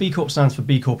 So B Corp stands for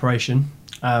B Corporation.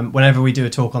 Whenever we do a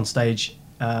talk on stage,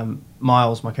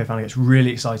 Miles, my co-founder, gets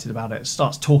really excited about it,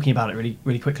 starts talking about it really,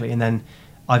 really quickly, and then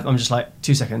I'm just like,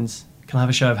 2 seconds, can I have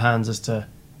a show of hands as to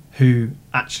who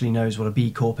actually knows what a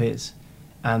B Corp is?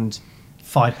 and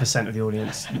 5% of the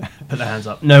audience put their hands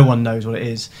up. No one knows what it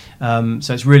is.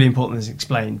 So it's really important that it's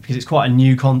explained, because it's quite a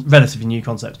new, relatively new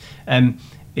concept.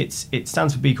 It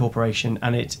stands for B Corporation,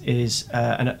 and it is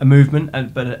a movement,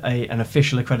 but an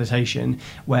official accreditation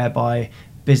whereby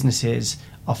businesses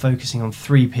are focusing on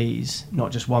 3 Ps,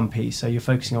 not just 1 P. So you're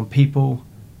focusing on people,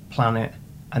 planet,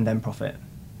 and then profit,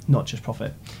 not just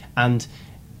profit. And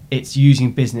it's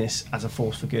using business as a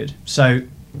force for good. So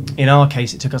in our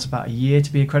case, it took us about a year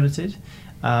to be accredited.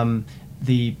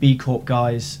 The B Corp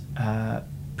guys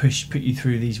put you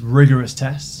through these rigorous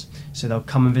tests. So they'll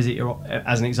come and visit you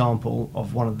as an example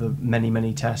of one of the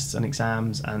many tests and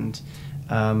exams and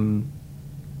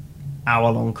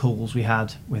hour-long calls we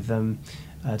had with them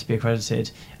to be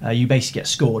accredited. You basically get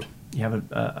scored. You have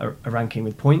a ranking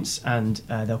with points, and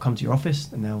they'll come to your office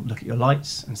and they'll look at your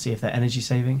lights and see if they're energy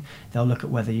saving. They'll look at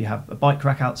whether you have a bike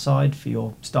rack outside for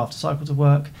your staff to cycle to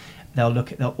work.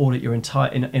 They'll audit your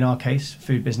entire, in our case,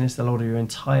 food business, they'll audit your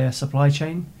entire supply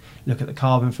chain, look at the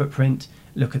carbon footprint,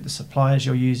 look at the suppliers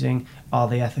you're using. Are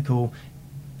they ethical?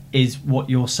 Is what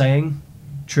you're saying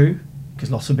true?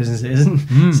 Because lots of business it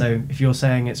isn't. So if you're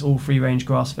saying it's all free range,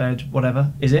 grass fed,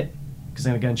 whatever, is it? Because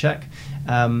they're going to go and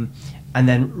check. And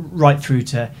then right through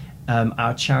to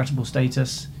our charitable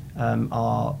status,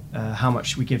 our how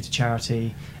much we give to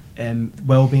charity,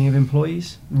 well-being of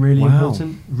employees, really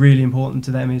important. Really important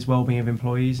to them is well-being of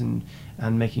employees, and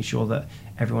making sure that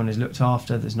everyone is looked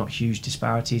after. There's not huge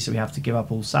disparity, so we have to give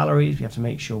up all salaries. We have to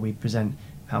make sure we present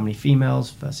how many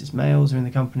females versus males are in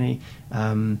the company,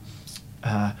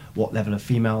 what level of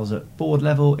females at board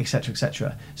level, etc.,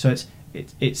 etc. So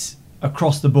it's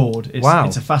across the board.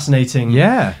 It's a fascinating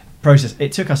process.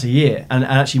 It took us a year, and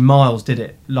actually Miles did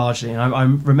it largely, and I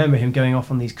remember him going off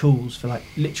on these calls for like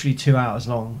literally 2 hours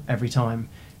long every time,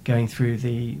 going through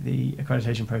the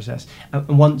accreditation process.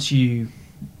 And once you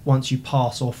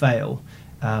pass or fail,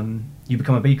 you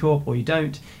become a B Corp or you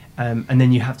don't, and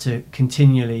then you have to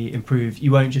continually improve.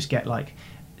 You won't just get like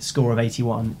a score of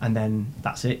 81 and then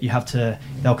that's it.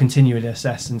 They'll continually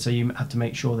assess, and so you have to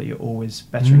make sure that you're always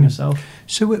bettering yourself.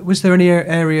 So was there any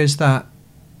areas that,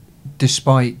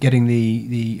 despite getting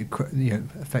the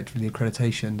effectively the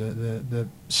accreditation, the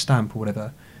stamp or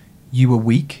whatever, you were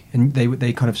weak, and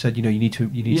they kind of said, you need to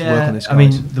work on this, guys? I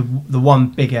mean, the one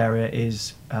big area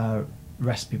is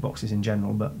recipe boxes in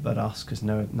general, but us, because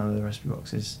none of the recipe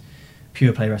boxes,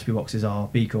 pure play recipe boxes, are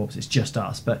B Corps. It's just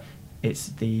us, but it's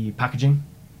the packaging.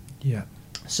 Yeah.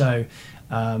 So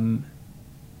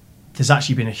there's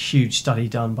actually been a huge study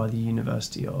done by the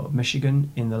University of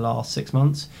Michigan in the last 6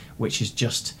 months, which has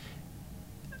just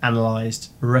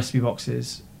analysed recipe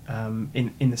boxes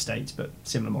in the States, but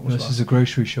similar models versus a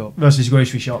grocery shop. Versus a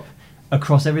grocery shop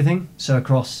across everything. So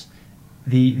across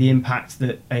the impact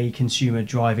that a consumer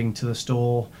driving to the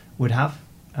store would have.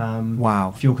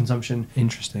 Fuel consumption.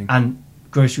 Interesting. And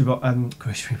grocery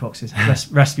boxes,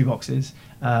 recipe boxes,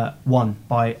 won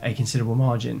by a considerable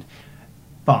margin.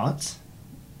 But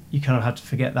you kind of have to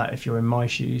forget that if you're in my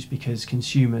shoes, because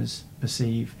consumers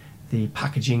perceive the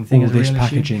packaging thing as a real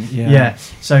packaging issue. Yeah.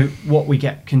 So what we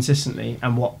get consistently,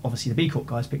 and what obviously the B Corp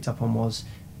guys picked up on, was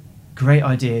great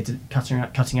idea to cutting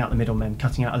out the middlemen,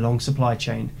 cutting out a long supply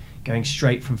chain, going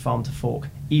straight from farm to fork.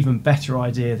 Even better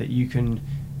idea that you can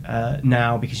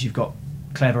now, because you've got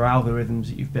clever algorithms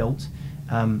that you've built,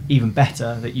 even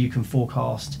better that you can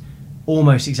forecast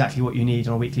almost exactly what you need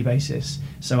on a weekly basis.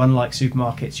 So unlike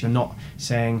supermarkets, you're not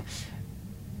saying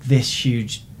this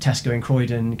huge Tesco in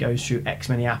Croydon goes through X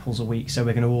many apples a week, so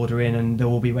we're going to order in and there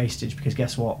will be wastage, because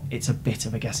guess what? It's a bit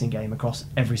of a guessing game across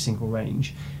every single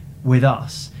range. With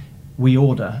us, we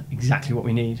order exactly what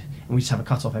we need, and we just have a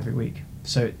cut-off every week.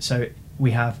 So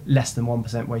we have less than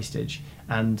 1% wastage,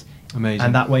 and amazing.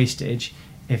 And that wastage,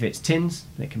 if it's tins,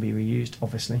 it can be reused,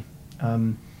 obviously,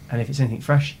 and if it's anything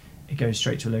fresh, it goes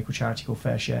straight to a local charity called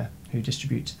Fair Share, who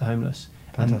distribute to the homeless.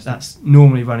 Fantastic. And that's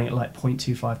normally running at like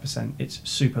 0.25%. It's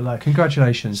super low.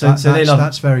 Congratulations.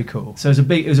 That's very cool. So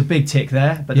it was a big tick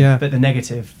there, but the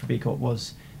negative for B Corp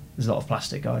was there's a lot of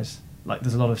plastic, guys. Like,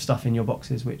 there's a lot of stuff in your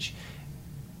boxes which,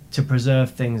 to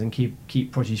preserve things and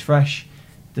keep produce fresh,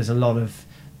 there's a lot of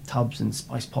tubs and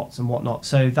spice pots and whatnot.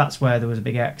 So that's where there was a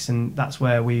big X, and that's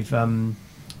where we've been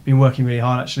working really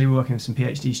hard. Actually, we're working with some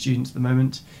PhD students at the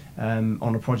moment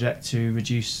on a project to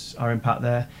reduce our impact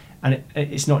there. And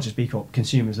it's not just B Corp.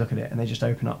 Consumers look at it and they just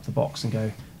open up the box and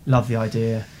go, love the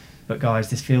idea, but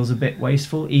guys, this feels a bit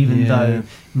wasteful, even though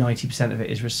 90% of it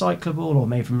is recyclable or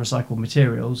made from recycled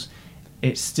materials.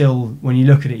 It's still, when you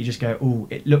look at it, you just go, oh,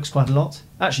 it looks quite a lot.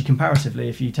 Actually, comparatively,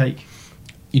 if you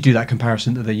do that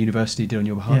comparison that the university did on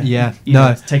your behalf.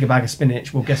 Take a bag of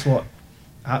spinach. Well, guess what?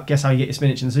 guess how you get your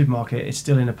spinach in the supermarket? It's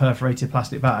still in a perforated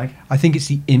plastic bag. I think it's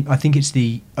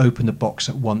the open the box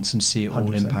at once and see it all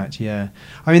 100%. impact. Yeah,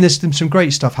 I mean, there's some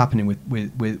great stuff happening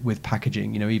with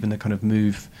packaging. You know, even the kind of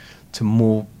move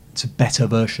to better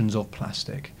versions of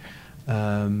plastic.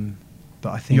 But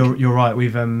I think you're right.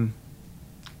 We've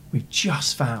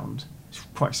just found, it's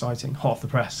quite exciting, hot off the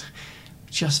press.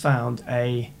 Just found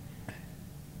a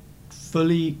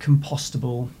fully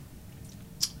compostable.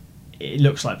 It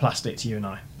looks like plastic to you and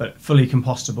I, but fully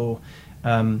compostable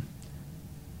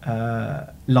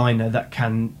liner that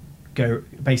can go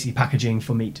basically packaging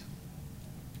for meat.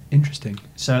 Interesting.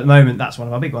 So at the moment, that's one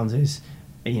of our big ones. Is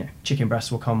chicken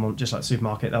breasts will come on just like the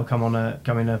supermarket. They'll come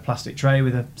in a plastic tray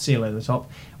with a seal over the top.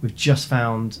 We've just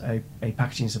found a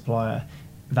packaging supplier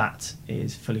that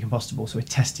is fully compostable, so we're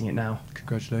testing it now.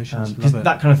 Congratulations! Because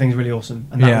that kind of thing is really awesome,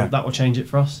 and that will change it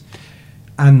for us.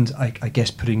 And I guess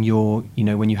putting your,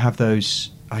 when you have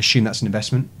those, I assume that's an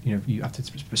investment. You have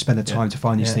to spend the time to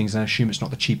find these things, and I assume it's not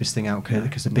the cheapest thing out there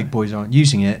because the big boys aren't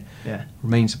using it. Yeah,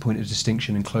 remains a point of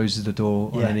distinction and closes the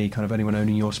door on anyone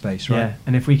owning your space, right? Yeah,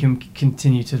 and if we can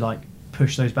continue to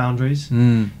push those boundaries,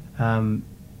 if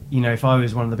I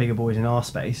was one of the bigger boys in our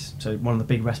space, so one of the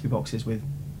big recipe boxes with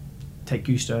Take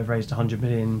Gusto have raised 100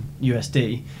 million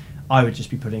USD, I would just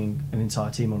be putting an entire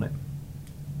team on it.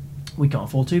 We can't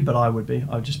afford to, but I would be.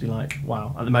 I would just be like,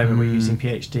 wow. At the moment, we're using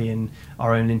PhD and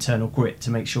our own internal grit to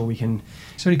make sure we can...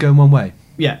 It's only going one way.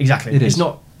 Yeah, exactly. It's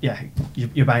not... Yeah,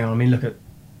 you're bang on. I mean, look at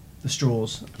the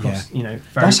straws across,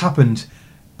 That's happened.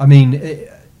 I mean...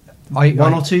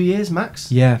 One or 2 years,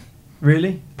 max? Yeah.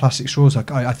 Really? Plastic straws,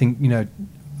 I think,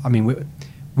 I mean,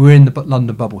 we're in the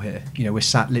London bubble here. We're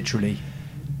sat literally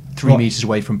 3 metres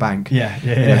away from Bank.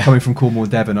 Yeah. Coming from Cornwall,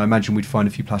 Devon, I imagine we'd find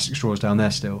a few plastic straws down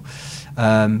there still.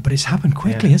 But it's happened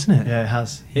quickly, hasn't it? Yeah, it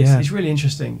has. It's really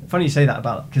interesting. Funny you say that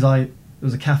because there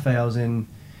was a cafe I was in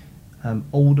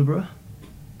Aldeburgh.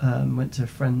 Went to a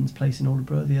friend's place in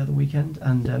Aldeburgh the other weekend,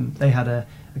 and they had a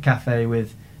cafe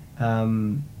with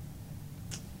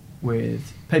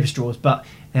paper straws, but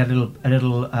they had a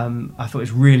little. I thought it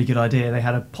was a really good idea. They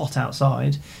had a pot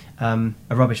outside, a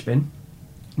rubbish bin.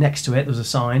 Next to it, there was a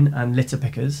sign and litter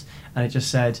pickers, and it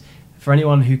just said, for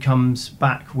anyone who comes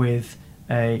back goes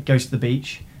to the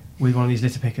beach with one of these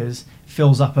litter pickers,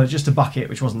 fills up just a bucket,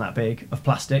 which wasn't that big, of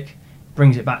plastic,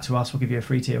 brings it back to us, we'll give you a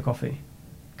free tea or coffee.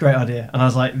 Great idea. And I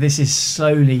was like, this is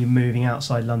slowly moving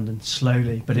outside London,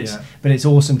 slowly, but it's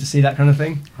awesome to see that kind of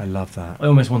thing. I love that. I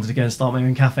almost wanted to go and start my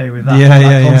own cafe with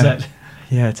that concept.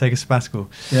 Yeah, take a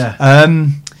sabbatical. Yeah.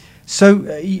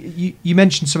 So you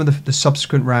mentioned some of the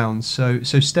subsequent rounds. So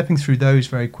stepping through those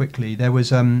very quickly, there was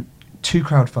 2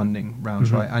 crowdfunding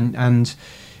rounds, right? And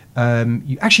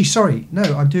you actually, sorry, no,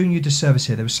 I'm doing you a disservice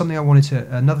here. There was something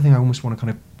another thing I almost want to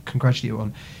kind of congratulate you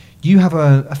on. You have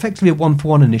effectively a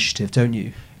 1-for-1 initiative, don't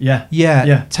you?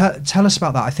 Yeah. Tell us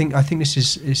about that. I think this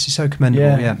is so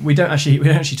commendable. Yeah. We don't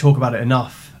actually talk about it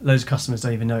enough. Loads of customers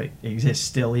don't even know it exists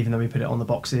still, even though we put it on the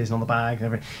boxes and on the bag and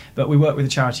everything. But we work with a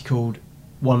charity called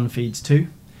One Feeds Two.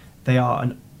 They are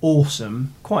an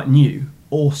awesome, quite new,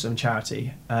 awesome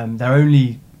charity. They're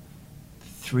only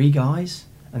 3 guys,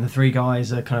 and the 3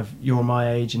 guys are kind of your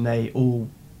my age, and they all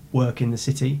work in the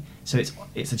city. So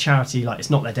it's a charity, it's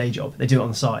not their day job. They do it on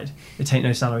the side. They take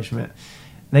no salaries from it.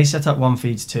 They set up One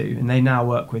Feeds Two, and they now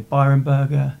work with Byron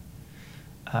Burger,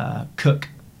 Cook,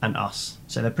 and us.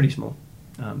 So they're pretty small.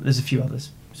 There's a few others,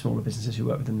 smaller businesses who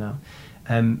work with them now.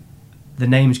 The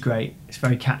name's great. It's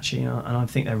very catchy, and I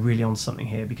think they're really on something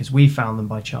here because we found them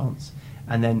by chance.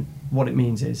 And then what it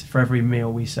means is for every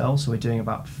meal we sell, so we're doing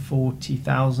about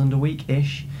 40,000 a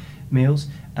week-ish meals.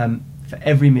 For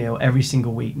every meal, every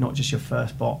single week, not just your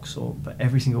first box, but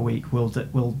every single week, we'll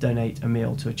donate a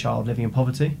meal to a child living in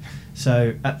poverty.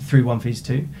 So through One Feeds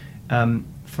Two,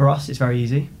 for us, it's very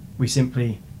easy. We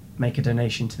simply make a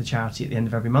donation to the charity at the end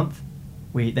of every month.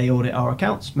 They audit our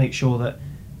accounts, make sure that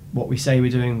what we say we're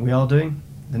doing, we are doing,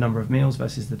 the number of meals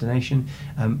versus the donation.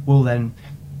 We'll then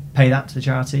pay that to the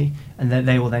charity, and then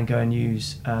they will then go and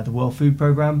use the World Food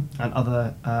Programme and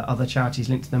other charities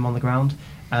linked to them on the ground,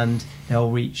 and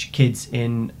they'll reach kids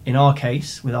in our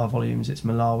case, with our volumes, it's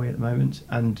Malawi at the moment,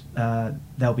 and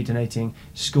they'll be donating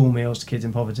school meals to kids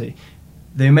in poverty.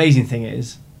 The amazing thing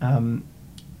is that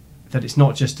it's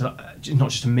not just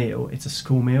a meal, it's a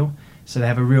school meal. So they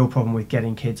have a real problem with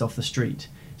getting kids off the street.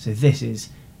 So this is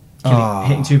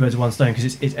hitting 2 birds with one stone,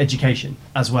 because it's education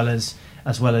as well as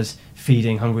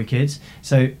feeding hungry kids.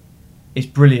 So it's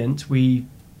brilliant. We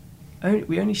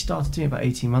only started doing it about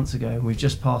 18 months ago, and we've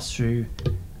just passed through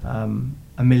 1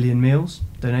 million meals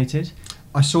donated.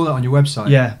 I saw that on your website.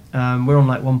 Yeah, we're on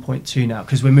 1.2 now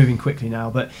because we're moving quickly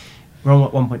now. But We're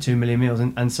on 1.2 million meals,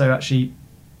 and so actually,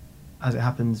 as it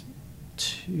happens,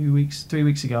 3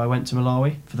 weeks ago, I went to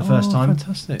Malawi for the first time.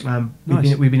 Fantastic!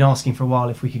 Nice. We've been asking for a while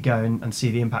if we could go and see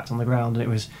the impact on the ground, and it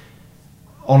was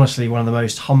honestly one of the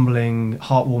most humbling,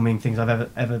 heartwarming things I've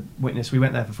ever witnessed. We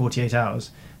went there for 48 hours,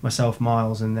 myself,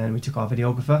 Miles, and then we took our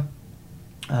videographer.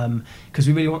 Because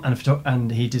we really want,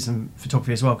 and he did some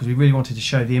photography as well, because we really wanted to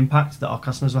show the impact that our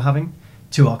customers were having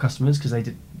to our customers, because a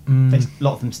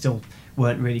lot of them still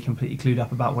weren't really completely clued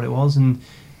up about what it was. And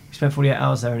we spent 48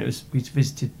 hours there, and we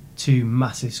visited 2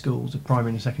 massive schools, a primary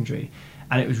and a secondary,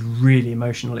 and it was really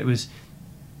emotional. It was,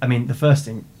 I mean, the first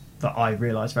thing that I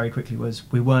realised very quickly was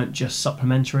we weren't just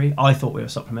supplementary. I thought we were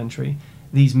supplementary.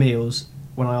 These meals,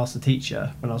 when I asked the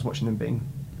teacher, when I was watching them being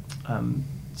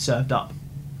served up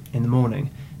in the morning,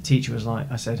 the teacher was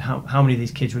like, I said, how many of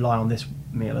these kids rely on this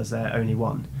meal as their only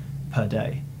one per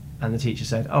day? And the teacher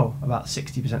said, oh, about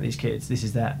 60% of these kids, this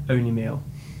is their only meal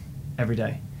every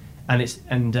day. And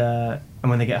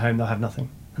when they get home, they'll have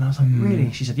nothing. And I was like,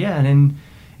 really? She said, yeah. And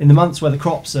in the months where the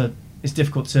crops are, it's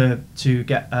difficult to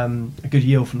get a good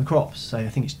yield from the crops. So I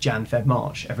think it's Jan, Feb,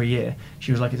 March every year.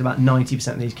 She was like, it's about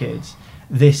 90% of these kids.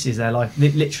 This is their life,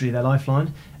 literally their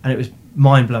lifeline. And it was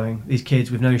mind blowing. These kids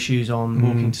with no shoes on,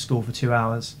 walking to school for 2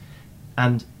 hours.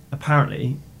 And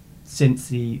apparently, since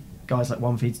the guys like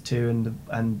One Feeds Two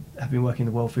and have been working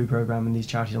the World Food Programme and these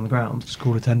charities on the ground.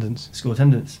 School attendance.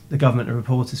 The government have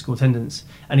reported school attendance,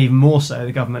 and even more so,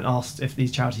 the government asked if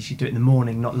these charities should do it in the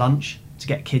morning, not lunch, to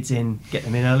get kids in, get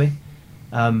them in early.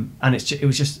 And it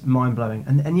was just mind blowing.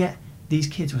 And yet these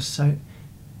kids were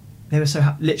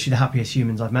literally the happiest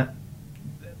humans I've met.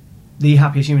 The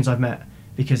happiest humans I've met,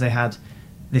 because they had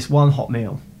this one hot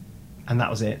meal, and that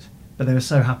was it. But they were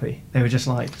so happy. They were just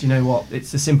like, do you know what?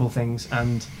 It's the simple things,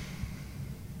 and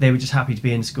they were just happy to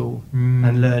be in school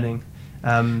and learning.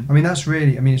 I mean, it's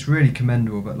really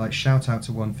commendable. But like, shout out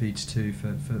to One Feeds Two for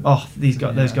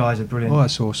those guys are brilliant. Oh,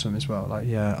 that's awesome as well. Like,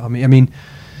 yeah, I mean,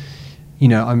 you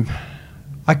know,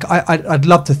 I'd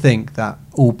love to think that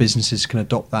all businesses can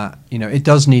adopt that. You know, it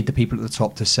does need the people at the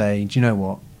top to say, do you know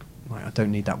what? Like, I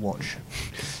don't need that watch.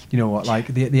 You know what? Like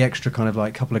the extra kind of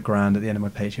like couple of grand at the end of my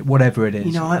paycheck, whatever it is.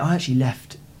 You know, I actually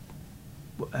left.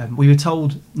 We were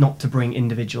told not to bring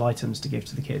individual items to give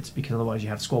to the kids, because otherwise you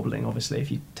have squabbling. Obviously, if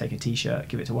you take a T-shirt,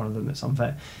 give it to one of them, that's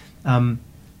unfair.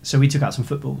 So we took out some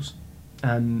footballs,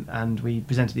 and we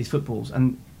presented these footballs,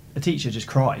 and a teacher just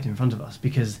cried in front of us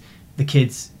because the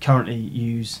kids currently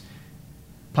use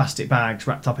plastic bags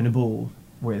wrapped up in a ball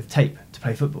with tape to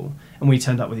play football, and we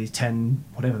turned up with these 10,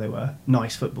 whatever they were,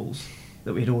 nice footballs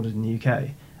that we had ordered in the UK,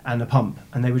 and a pump,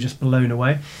 and they were just blown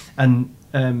away. And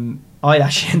I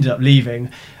actually ended up leaving.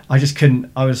 I just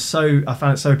couldn't. I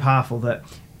found it so powerful that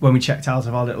when we checked out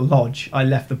of our little lodge, I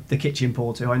left the kitchen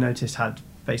porter, who I noticed had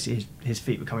basically his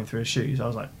feet were coming through his shoes. I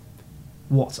was like,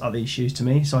 what are these shoes to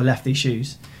me? So I left these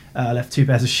shoes. I left 2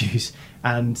 pairs of shoes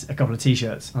and a couple of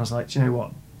T-shirts. And I was like, do you know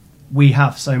what? We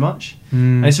have so much.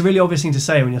 And it's a really obvious thing to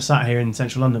say when you're sat here in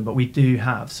central London, but we do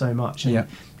have so much. And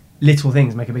little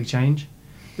things make a big change.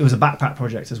 There was a backpack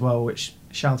project as well, which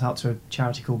shout out to a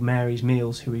charity called Mary's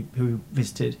Meals, who we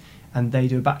visited, and they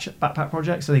do a backpack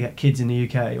project. So they get kids in the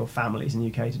UK or families in the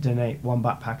UK to donate 1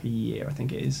 backpack a year, I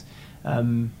think it is.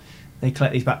 They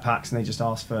collect these backpacks and they just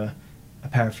ask for a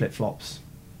pair of flip-flops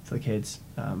for the kids,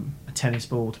 a tennis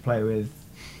ball to play with,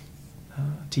 a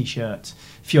T-shirt,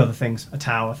 a few other things, a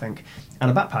towel, I think,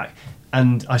 and a backpack.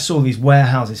 And I saw these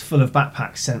warehouses full of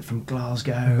backpacks sent from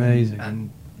Glasgow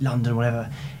and London,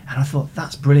 whatever. And I thought,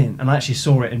 that's brilliant. And I actually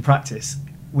saw it in practice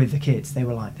with the kids. They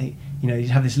were like, you'd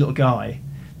have this little guy,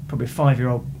 probably a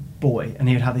 5-year-old boy, and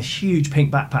he would have this huge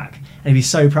pink backpack, and he'd be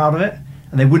so proud of it,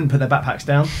 and they wouldn't put their backpacks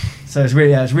down. So it's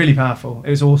really powerful. It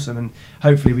was awesome, and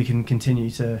hopefully we can continue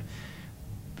to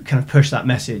kind of push that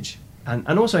message and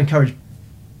also encourage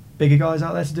bigger guys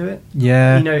out there to do it.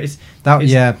 Yeah. You know,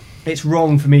 it's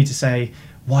wrong for me to say,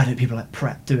 why don't people like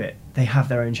Prep do it? They have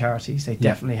their own charities. They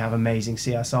definitely have amazing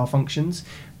CSR functions.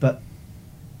 But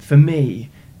for me,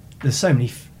 there's so many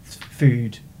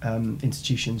food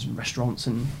institutions and restaurants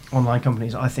and online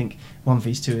companies. I think One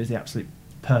Feeds Two is the absolute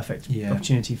perfect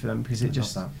opportunity for them, because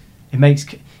it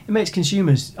makes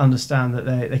consumers understand that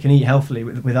they can eat healthily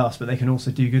with us, but they can also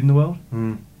do good in the world.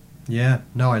 Yeah,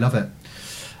 no, I love it.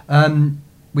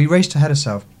 We raced ahead of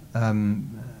ourselves.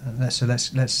 So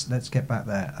let's get back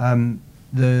there.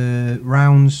 The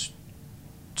rounds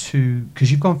 2,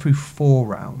 because you've gone through 4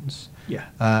 rounds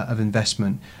of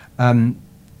investment.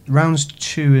 Rounds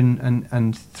 2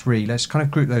 and 3, let's kind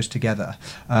of group those together,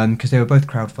 because they were both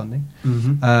crowdfunding.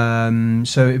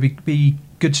 So it'd be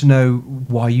good to know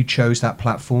why you chose that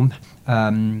platform,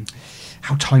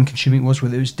 how time consuming it was,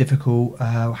 whether it was difficult,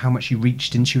 how much you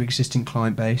reached into your existing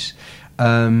client base.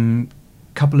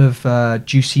 Couple of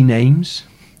juicy names.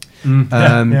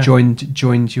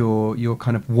 Joined your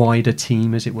kind of wider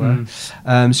team, as it were.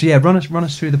 So yeah, run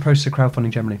us through the process of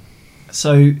crowdfunding generally.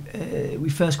 So we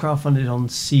first crowdfunded on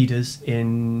Cedars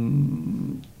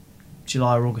in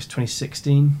July or August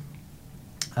 2016.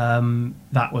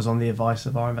 That was on the advice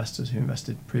of our investors who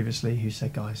invested previously, who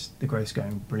said, guys, the growth's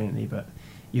going brilliantly, but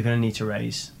you're going to need to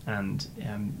raise, and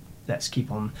let's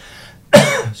keep on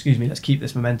let's keep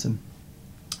this momentum.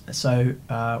 So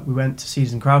we went to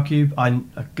Cedars and Crowdcube.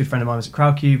 A good friend of mine was at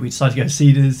Crowdcube. We decided to go to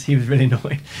Cedars. He was really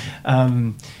annoyed.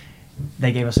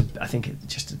 They gave us, I think,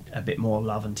 just a bit more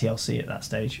love and TLC at that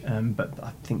stage. But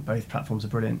I think both platforms are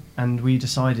brilliant. And we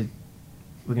decided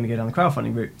we're going to go down the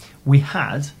crowdfunding route. We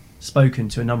had spoken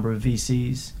to a number of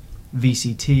VCs,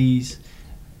 VCTs,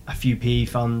 a few PE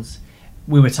funds.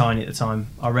 We were tiny at the time.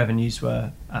 Our revenues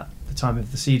were, at the time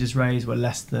of the Cedars raise, were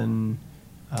less than,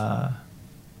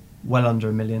 well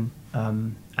under $1 million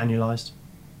annualised.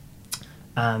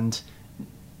 And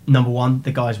number one,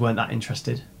 the guys weren't that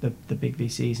interested, the big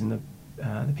VCs and the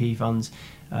PE funds,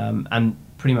 and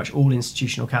pretty much all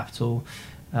institutional capital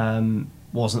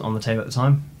wasn't on the table at the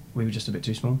time. We were just a bit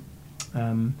too small.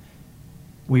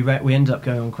 We ended up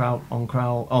going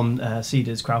on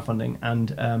Cedars crowdfunding,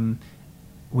 and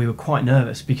we were quite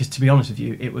nervous because, to be honest with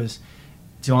you, it was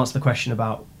to answer the question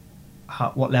about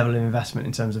what level of investment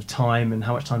in terms of time and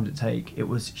how much time did it take. It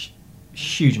was a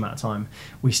huge amount of time.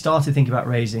 We started thinking about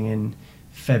raising in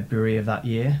February of that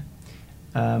year,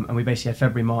 and we basically had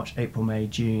February, March, April, May,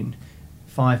 June,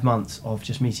 5 months of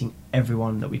just meeting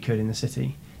everyone that we could in the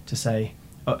city to say,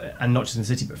 and not just in the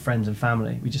city but friends and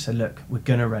family. We just said, look, we're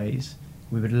going to raise.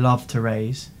 We would love to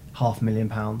raise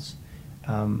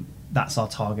 £500,000. That's our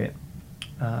target.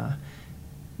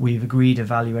 We've agreed a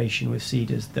valuation with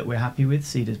Cedars that we're happy with.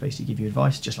 Cedars basically give you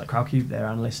advice, just like Crowdcube, their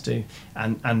analysts do.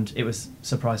 And it was,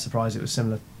 surprise, surprise, it was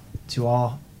similar to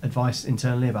our advice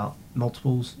internally about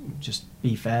multiples. Just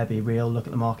be fair, be real, look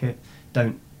at the market.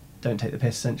 Don't take the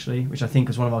piss, essentially, which I think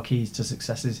was one of our keys to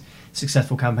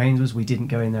successful campaigns, was we didn't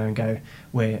go in there and go,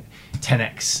 we're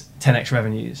 10x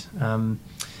revenues.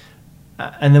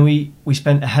 And then we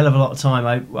spent a hell of a lot of time.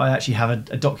 I actually have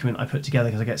a document I put together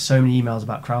because I get so many emails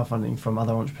about crowdfunding from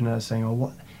other entrepreneurs saying,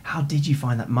 "Oh, how did you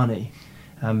find that money?"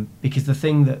 Because the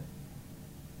thing that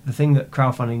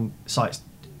crowdfunding sites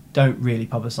don't really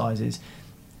publicise is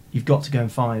you've got to go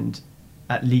and find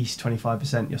at least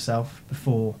 25% yourself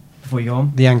before you go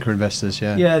on. The anchor investors,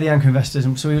 yeah. Yeah, the anchor investors.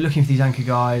 And so we were looking for these anchor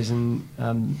guys, and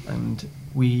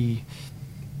we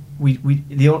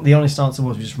the honest answer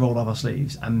was we just rolled up our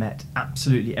sleeves and met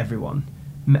absolutely everyone.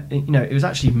 It was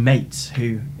actually mates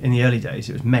who, in the early days,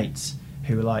 it was mates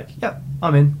who were like, yep,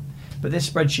 I'm in. But this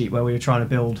spreadsheet where we were trying to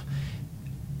build,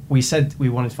 we said we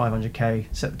wanted 500k,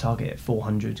 set the target at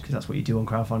 400 because that's what you do on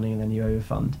crowdfunding, and then you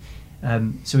overfund.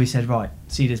 So we said, right,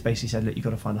 Cedars basically said, look, you've got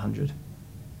to find 100.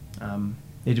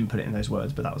 They didn't put it in those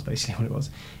words, but that was basically what it was.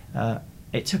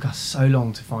 It took us so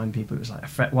long to find people. It was like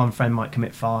one friend might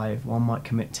commit 5, one might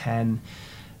commit 10,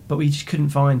 but we just couldn't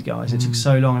find guys. It took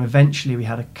so long, and eventually we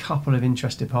had a couple of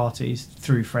interested parties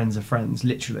through friends of friends,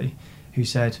 literally, who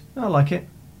said, I like it,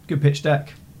 good pitch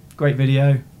deck, great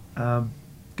video,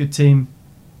 good team,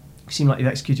 seem like you've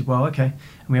executed well, okay.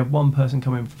 And we had one person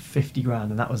come in for 50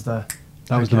 grand, and that was the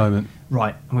moment.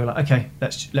 Right, and we were like, okay,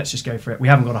 let's just go for it. We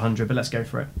haven't got 100, but let's go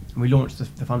for it. And we launched the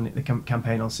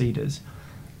campaign on Cedars,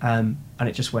 and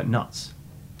it just went nuts.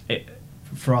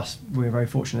 For us, we were very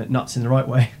fortunate, nuts in the right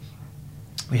way.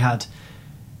 We had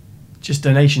just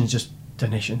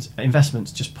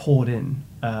investments just poured in,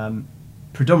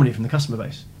 predominantly from the customer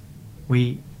base.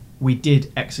 We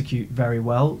did execute very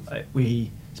well.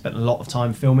 We spent a lot of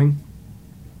time filming.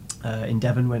 In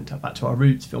Devon, went back to our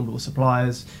roots, filmed all the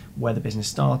suppliers, where the business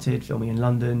started, filming in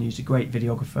London, used a great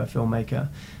videographer, filmmaker.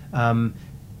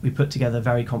 We put together a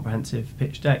very comprehensive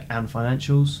pitch deck and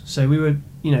financials. So we were,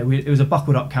 it was a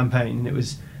buckled up campaign, and it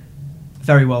was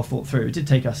very well thought through. It did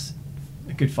take us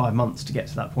a good 5 months to get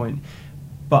to that point,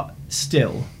 but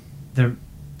still, the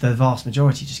vast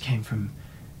majority just came from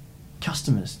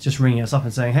customers just ringing us up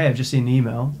and saying, hey, I've just seen the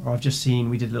email, or I've just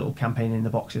seen, we did a little campaign in the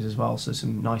boxes as well, so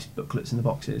some nice booklets in the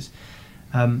boxes.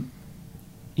 Friends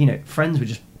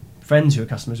who are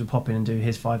customers would pop in and do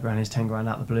his 5 grand, his 10 grand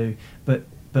out of the blue, but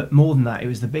more than that, it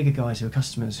was the bigger guys who were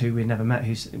customers who we'd never met.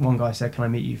 One guy said, can I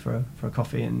meet you for a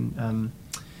coffee in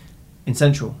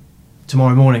Central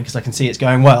tomorrow morning, because I can see it's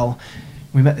going well.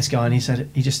 We met this guy, and he said,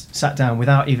 he just sat down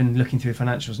without even looking through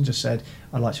financials and just said,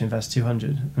 I'd like to invest 200.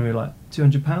 And we were like,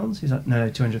 £200? He's like, no,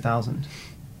 200,000.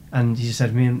 And he just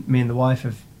said, me and the wife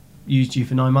have used you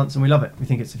for 9 months and we love it. We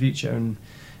think it's the future. And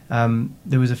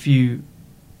there was a few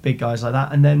big guys like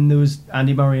that. And then there was Sir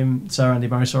Andy Murray, and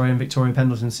Victoria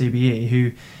Pendleton, CBE,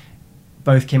 who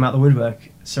both came out the woodwork.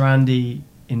 Sir Andy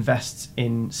invests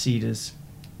in Cedars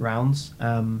rounds.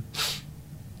 I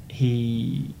think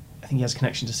he has a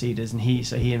connection to Cedars, and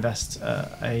he invests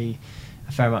a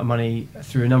fair amount of money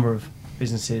through a number of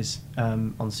businesses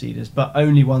on Cedars, but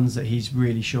only ones that he's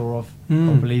really sure of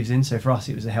or believes in. So for us,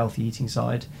 it was the healthy eating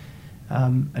side,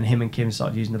 and him and Kim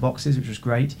started using the boxes, which was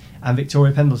great. And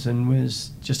Victoria Pendleton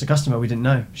was just a customer we didn't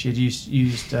know. She had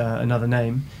used another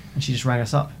name, and she just rang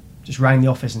us up, just rang the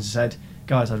office and said,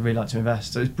 "Guys, I'd really like to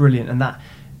invest." So it was brilliant. And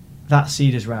that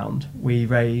Cedars round, we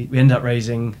ended up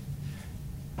raising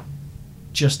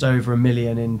just over $1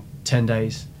 million in 10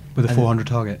 days with a 400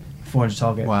 target. 400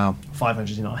 target. Wow.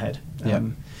 500 in our head. Yeah.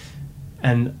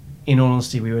 And in all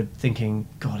honesty, we were thinking,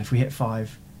 God, if we hit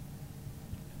 5,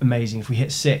 amazing. If we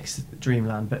hit 6,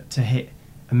 dreamland. But to hit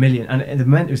 $1 million, and at the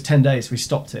moment it was 10 days, so we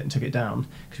stopped it and took it down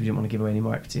because we didn't want to give away any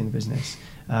more equity in the business.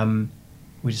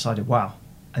 We decided, wow.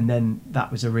 And then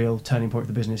that was a real turning point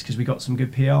for the business because we got some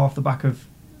good PR off the back of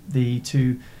the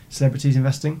 2 celebrities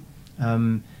investing.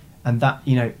 And that,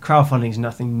 crowdfunding is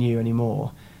nothing new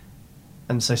anymore.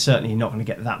 And so certainly you're not going to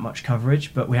get that much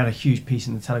coverage, but we had a huge piece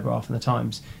in the Telegraph and the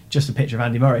Times, just a picture of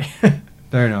Andy Murray.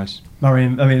 Very nice.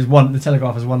 The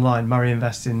Telegraph has one line, Murray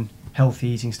invests in healthy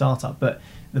eating startup. But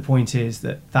the point is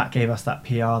that gave us that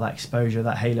PR, that exposure,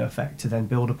 that halo effect to then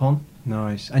build upon.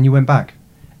 Nice. And you went back?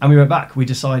 And we went back. We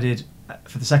decided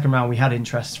for the second round we had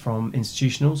interest from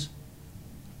institutionals.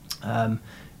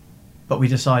 But we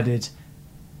decided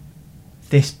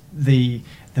the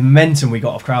momentum we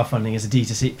got of crowdfunding as a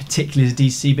D2C, particularly as a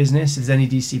D2C business, if there's any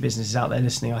D2C businesses out there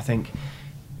listening, I think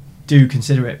do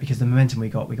consider it, because the momentum we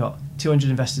got 200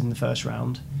 invested in the first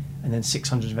round and then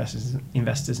 600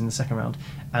 investors in the second round.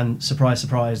 And surprise,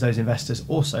 surprise, those investors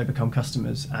also become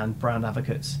customers and brand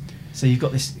advocates. So you've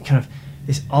got this kind of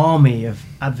this army of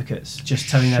advocates just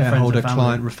telling their friends and family.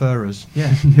 Client referrers. Yeah.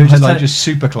 Who are just just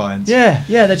super clients. Yeah,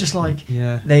 they're just like,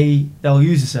 yeah. They'll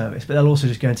use the service, but they'll also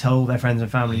just go and tell all their friends and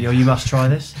family, you must try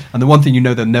this. And the one thing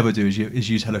they'll never do is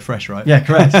use HelloFresh, right? Yeah,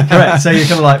 correct. So you're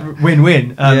kind of like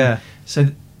win-win. Yeah. So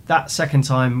that second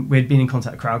time we'd been in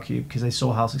contact with Crowdcube because they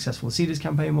saw how successful the Cedars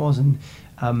campaign was, and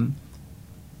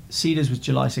Cedars was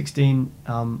July 16.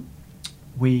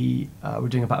 We were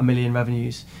doing about $1 million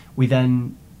revenues. We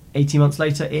then 18 months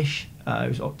later-ish, it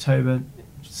was October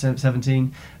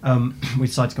 17, we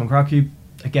decided to go on Crowdcube.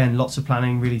 Again, lots of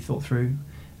planning, really thought through.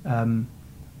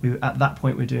 At that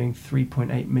point, we were doing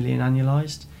 3.8 million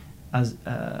annualized as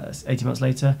 18 months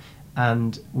later,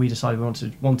 and we decided we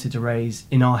wanted to raise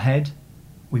in our head.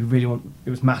 It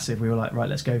was massive. We were like, right,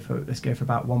 let's go for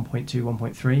about 1.2,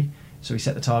 1.3. So we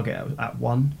set the target at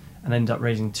 1 and ended up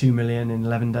raising 2 million in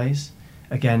 11 days.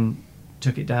 Again,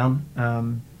 took it down.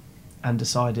 And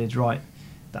decided, right,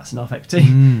 that's enough equity.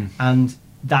 And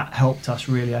that helped us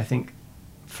really, I think,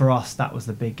 for us, that was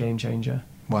the big game changer.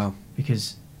 Wow.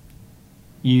 Because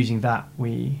using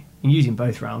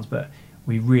both rounds, but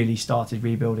we really started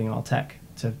rebuilding our tech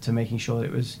to making sure that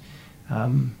it was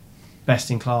best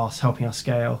in class, helping us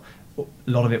scale. A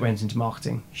lot of it went into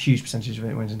marketing, huge percentage of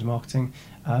it went into marketing.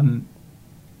 And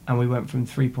we went from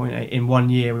 3.8, in 1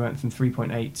 year, we went from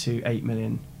 3.8 to 8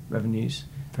 million revenues.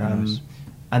 Very nice.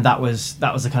 And that was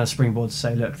the kind of springboard to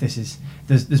say, look,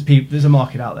 there's a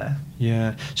market out there.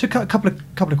 Yeah. So a couple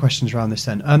of questions around this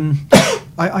then.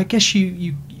 I guess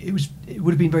it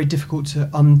would have been very difficult to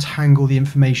untangle the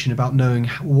information about knowing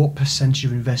what percentage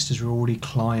of investors were already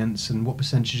clients and what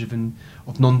percentage of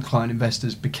non-client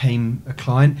investors became a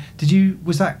client. Did you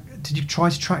try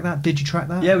to track that? Did you track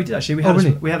that? Yeah, we did actually.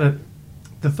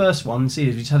 The first one,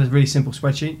 Cedars, we just had a really simple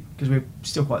spreadsheet because we're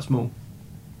still quite small.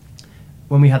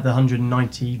 When we had the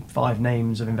 195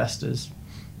 names of investors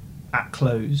at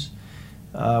close,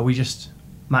 we just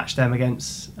matched them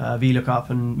against VLOOKUP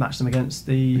and matched them against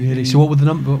the... Really? So what were the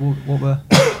number? What were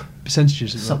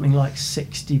percentages? Something like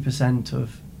 65%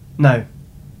 of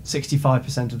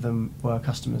them were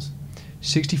customers.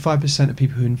 65% of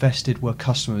people who invested were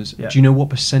customers. Yeah. Do you know what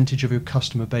percentage of your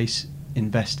customer base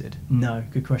invested? No,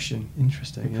 good question.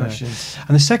 Interesting. Good question.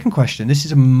 And the second question, this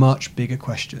is a much bigger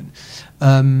question.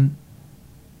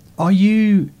 Are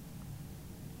you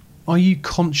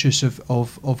conscious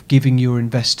of giving your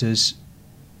investors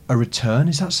a return?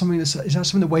 Is that something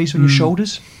that weighs on your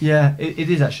shoulders? Yeah, it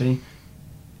is actually.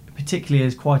 Particularly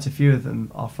as quite a few of them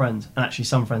are friends, and actually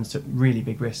some friends took really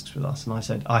big risks with us.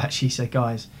 And I actually said,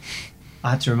 guys, I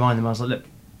had to remind them. I was like, look,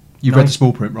 you've read the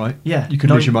small print, right? Yeah, you could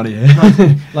lose your money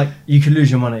here. Like you could lose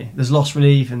your money. There's loss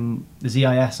relief and there's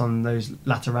EIS on those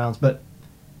latter rounds, but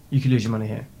you could lose your money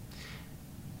here.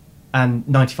 And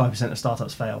 95% of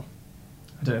startups fail.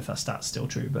 I don't know if that stat's still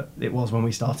true, but it was when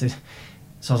we started.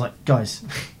 So I was like, guys,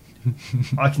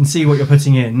 I can see what you're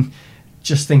putting in.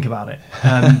 Just think about it.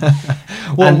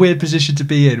 What a weird position to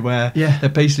be in, where Yeah. they're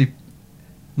basically,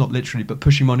 not literally, but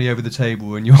pushing money over the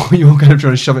table, and you're kind of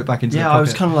trying to shove it back into their pocket. I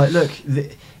was kind of like, look,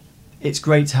 it's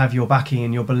great to have your backing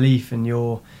and your belief and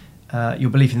your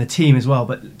belief in the team as well,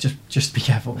 but just be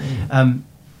careful.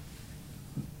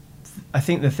 I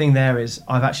think the thing there is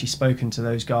I've actually spoken to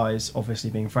those guys, obviously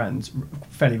being friends,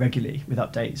 fairly regularly with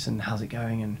updates and how's it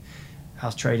going and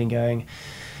how's trading going.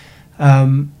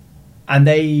 And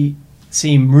they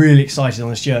seem really excited on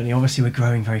this journey. Obviously, we're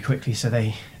growing very quickly, so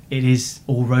it is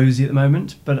all rosy at the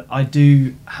moment. But I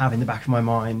do have in the back of my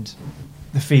mind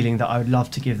the feeling that I would love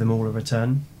to give them all a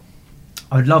return.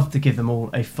 I would love to give them all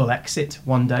a full exit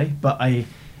one day, but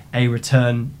a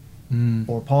return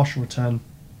or a partial return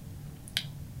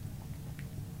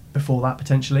before that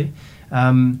potentially.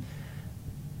 I'm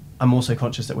also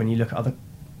conscious that when you look at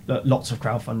lots of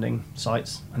crowdfunding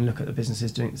sites and look at the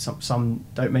businesses doing some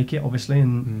don't make it, obviously,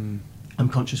 and I'm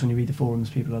conscious when you read the forums,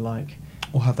 people are like,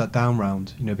 or have that down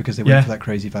round, because they went for that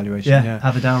crazy valuation.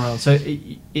 Have a down round. So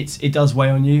it does weigh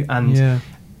on you, and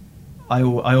I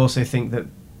also think that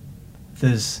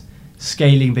there's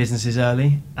scaling businesses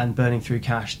early and burning through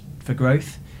cash for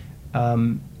growth,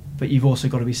 but you've also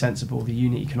got to be sensible. The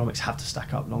unit economics have to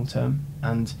stack up long term,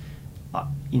 and I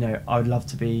would love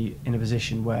to be in a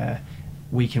position where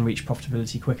we can reach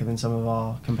profitability quicker than some of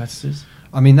our competitors.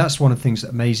 I mean, that's one of the things that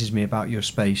amazes me about your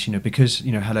space, because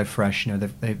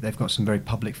HelloFresh, they've got some very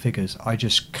public figures. I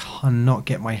just cannot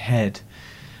get my head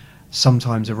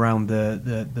sometimes around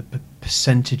the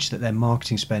percentage that their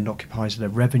marketing spend occupies of their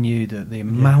revenue, the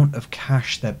amount of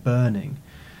cash they're burning.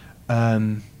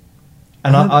 And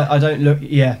I don't look,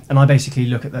 and I basically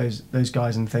look at those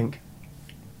guys and think,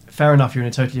 fair enough, you're in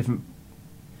a totally different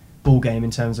ball game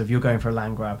in terms of you're going for a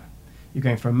land grab. You're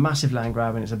going for a massive land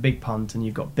grab and it's a big punt and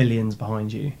you've got billions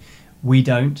behind you. We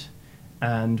don't,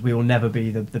 and we will never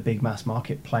be the big mass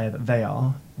market player that they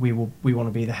are. We want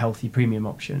to be the healthy premium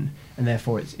option, and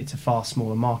therefore it's a far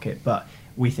smaller market, but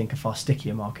we think a far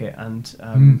stickier market, and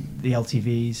the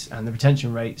LTVs and the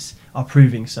retention rates are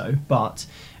proving so. But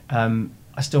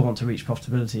I still want to reach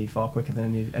profitability far quicker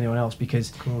than anyone else,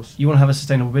 because you want to have a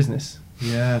sustainable business.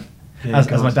 As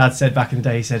my dad said back in the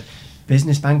day, he said,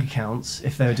 business bank accounts,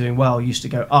 if they were doing well, used to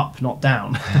go up, not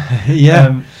down.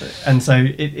 And so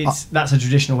that's a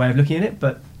traditional way of looking at it,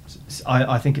 but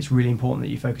I think it's really important that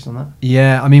you focus on that.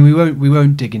 I mean, we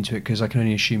won't dig into it because I can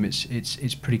only assume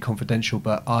it's pretty confidential,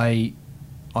 but I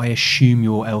assume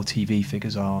your LTV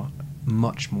figures are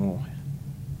much more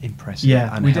impressive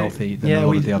and healthy than a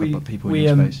lot of the other people in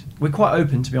your space. We're quite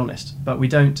open, to be honest, but we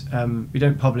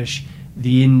don't publish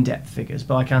the in-depth figures,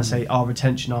 but I can say our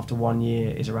retention after 1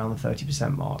 year is around the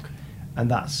 30% mark,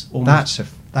 and that's almost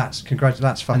that's fucking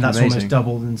amazing. Almost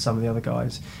double than some of the other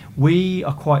guys. We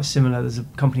are quite similar. There's a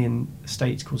company in the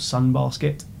States called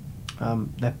Sunbasket.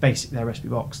 Their recipe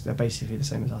box, they're basically the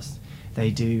same as us.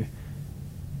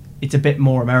 It's a bit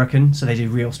more American, so they do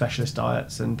real specialist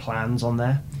diets and plans on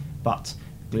there, but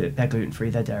they're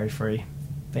gluten-free, they're dairy-free,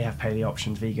 they have paleo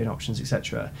options, vegan options,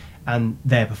 etc., and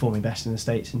they're performing best in the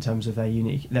States in terms of their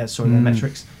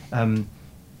metrics.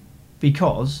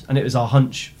 Because, and it was our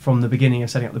hunch from the beginning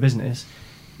of setting up the business,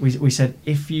 we said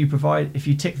if you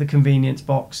tick the convenience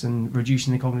box and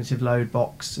reducing the cognitive load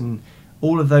box and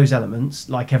all of those elements,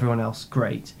 like everyone else,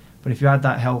 great. But if you add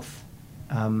that health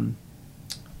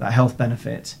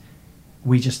benefit,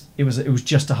 it was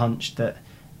just a hunch that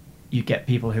you get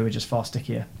people who are just far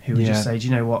stickier, who would just say, do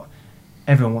you know what?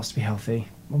 Everyone wants to be healthy.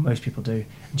 Well, most people do.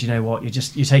 And do you know what?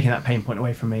 You're taking that pain point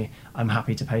away from me. I'm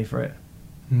happy to pay for it.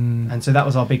 And so that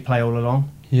was our big play all along.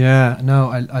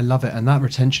 I love it, and that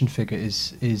retention figure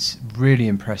is really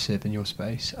impressive in your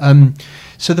space.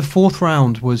 So the fourth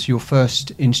round was your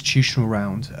first institutional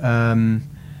round,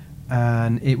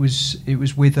 and it was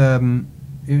with a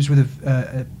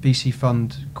VC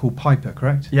fund called Piper,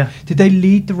 correct? Yeah. Did they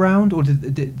lead the round, or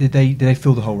did they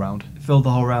fill the whole round? Filled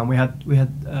the whole round. We had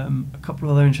a couple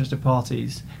of other interested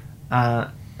parties,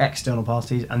 external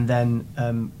parties, and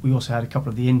then we also had a couple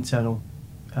of the internal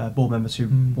board members who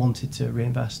wanted to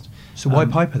reinvest. So why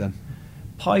Piper then?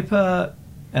 Piper,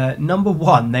 number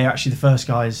one, they are actually the first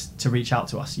guys to reach out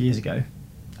to us years ago.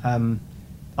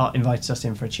 Invited us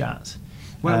in for a chat.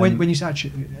 When you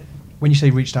say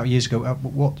reached out years ago,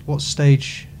 what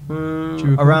stage?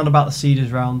 Around about the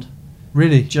Seeders round.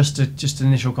 Really? Just an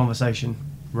initial conversation.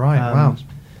 Right. Wow.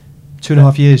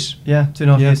 2.5 years. Yeah,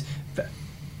 2.5 years.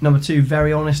 Number two,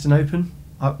 very honest and open.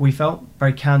 We felt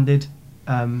very candid.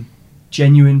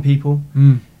 genuine people.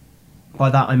 Mm. By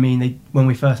that I mean when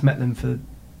we first met them for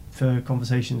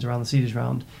conversations around the Seeders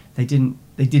round, they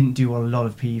didn't do what a lot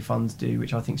of PE funds do,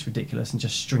 which I think is ridiculous, and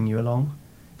just string you along.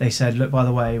 They said, look, by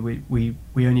the way, we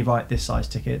only write this size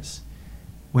tickets.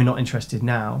 We're not interested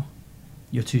now.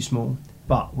 You're too small,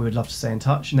 but we would love to stay in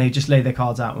touch. And they just lay their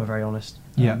cards out and were very honest.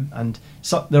 Yeah. And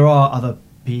so there are other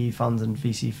PE funds and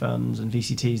VC funds and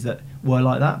VCTs that were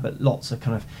like that, but lots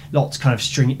kind of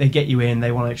string. They get you in,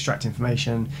 they want to extract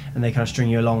information, and they kind of string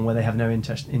you along where they have no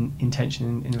intention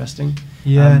in investing.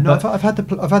 Yeah, I've had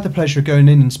the pleasure of going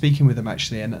in and speaking with them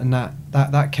actually, and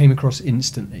that came across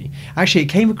instantly. Actually, it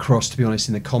came across, to be honest,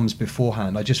 in the comms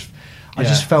beforehand. I just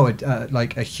felt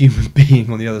like a human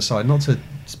being on the other side. Not to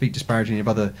speak disparagingly of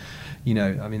other, I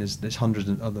mean, there's hundreds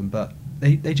of them, but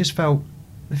they just felt.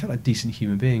 They felt like decent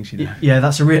human beings, Yeah,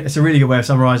 it's a really good way of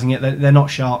summarising it. They're not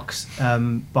sharks,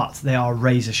 but they are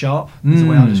razor sharp. Is the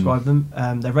way I describe them.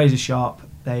 They're razor sharp.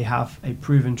 They have a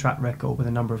proven track record with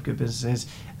a number of good businesses.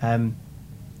 I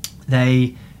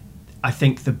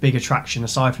think the big attraction,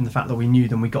 aside from the fact that we knew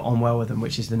them, we got on well with them,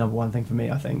 which is the number one thing for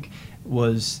me, I think,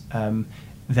 was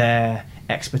their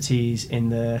expertise in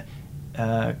the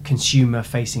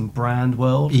consumer-facing brand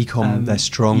world. E-com, they're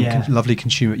strong, lovely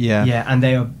consumer. Yeah, and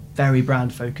they are very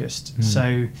brand focused.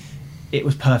 So it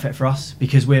was perfect for us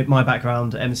because my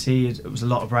background at MC, it was a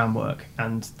lot of brand work,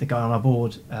 and the guy on our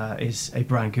board is a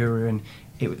brand guru, and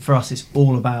for us it's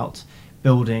all about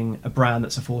building a brand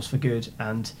that's a force for good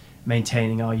and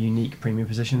maintaining our unique premium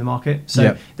position in the market.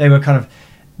 So they were kind of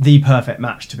the perfect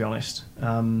match, to be honest.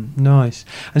 Nice.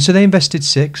 And so they invested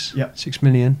 6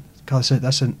 million. God,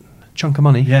 that's a chunk of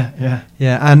money. Yeah,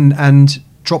 and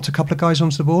dropped a couple of guys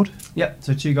onto the board.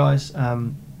 So 2 guys.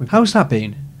 How's that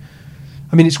been?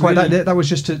 I mean, it's quite really, that was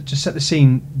just to set the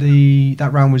scene.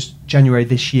 That round was January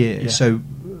this year, so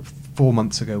 4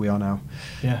 months ago we are now.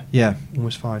 Yeah,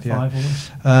 almost 5. Yeah,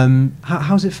 5 almost.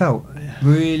 How's it felt?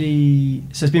 Really,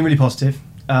 so it's been really positive.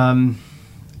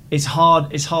 It's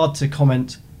hard to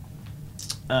comment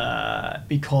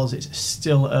because it's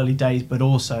still early days, but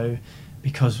also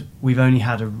because we've only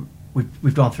had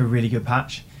we've gone through a really good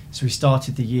patch. So we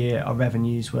started the year, our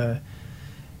revenues were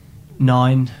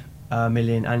 9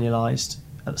 million annualised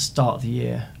at the start of the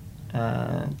year,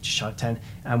 just shy of 10,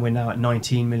 and we're now at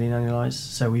 19 million annualised.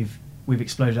 So we've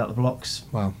exploded out the blocks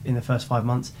in the first 5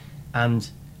 months, and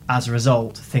as a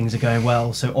result, things are going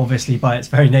well. So obviously, by its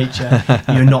very nature,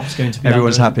 you're not going to be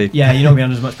everyone's happy. Yeah, you're not going to be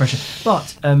under as much pressure.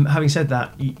 But having said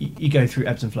that, you go through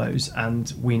ebbs and flows,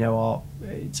 and we know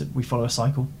we follow a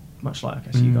cycle, much like I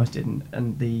guess you guys did,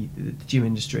 and the gym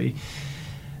industry.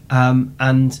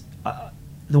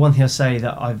 The one thing I say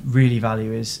that I really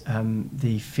value is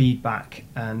the feedback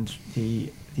and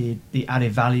the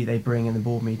added value they bring in the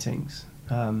board meetings.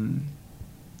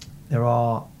 There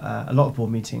are a lot of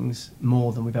board meetings,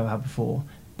 more than we've ever had before,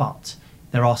 but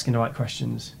they're asking the right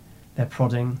questions. They're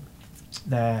prodding,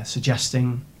 they're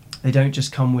suggesting. They don't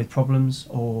just come with problems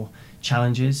or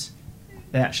challenges.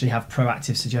 They actually have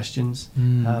proactive suggestions.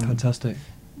 Fantastic.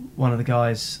 One of the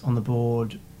guys on the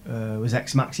board was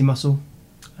ex-Maxi Muscle.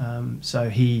 So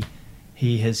he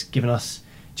has given us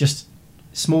just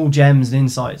small gems and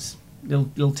insights,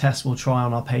 little tests we'll try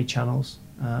on our paid channels,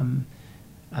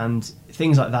 and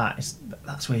things like that.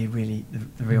 That's where really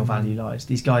the real value lies.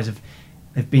 These guys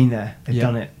they've been there, they've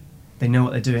done it, they know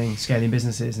what they're doing, scaling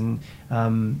businesses, and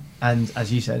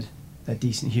as you said, they're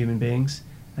decent human beings,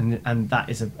 and that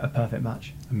is a perfect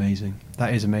match. Amazing,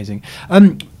 that is amazing.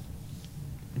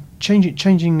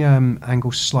 Changing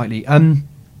angles slightly.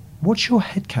 What's your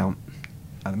head count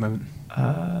at the moment?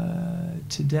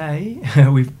 Today,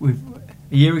 we've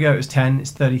a year ago it was 10. It's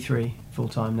 33 full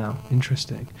time now.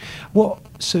 Interesting.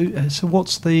 So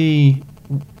what's the?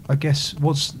 I guess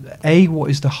what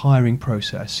is the hiring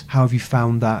process? How have you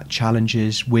found that?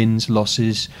 Challenges, wins,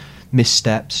 losses,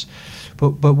 missteps.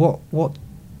 But what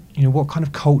kind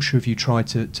of culture have you tried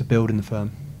to build in the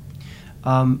firm?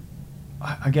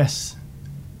 I guess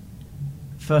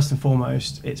first and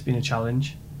foremost, it's been a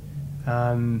challenge.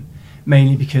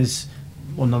 Mainly because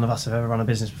none of us have ever run a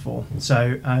business before,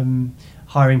 so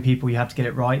hiring people, you have to get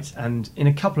it right, and in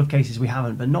a couple of cases we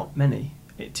haven't, but not many,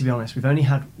 to be honest. We've only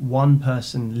had one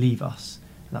person leave us,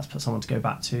 and that's put someone to go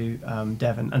back to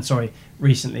Devon, and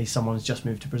recently someone's just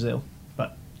moved to Brazil,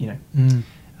 but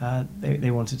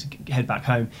they wanted to head back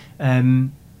home.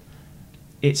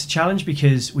 It's a challenge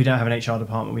because we don't have an HR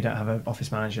department, we don't have an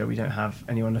office manager, we don't have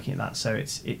anyone looking at that, so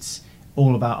it's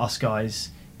all about us guys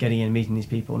getting in and meeting these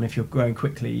people. And if you're growing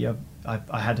quickly,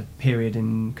 I had a period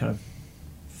in kind of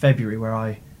February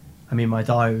where my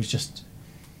diary was just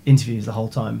interviews the whole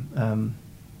time.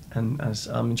 and as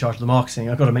I'm in charge of the marketing,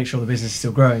 I've got to make sure the business is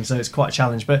still growing. So it's quite a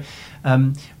challenge. But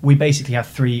we basically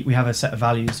have a set of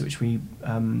values which we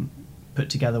put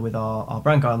together with our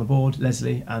brand guy on the board,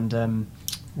 Leslie, and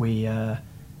we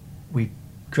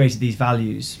created these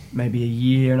values maybe a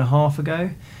year and a half ago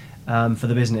for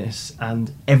the business,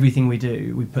 and everything we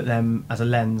do, we put them as a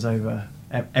lens over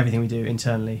everything we do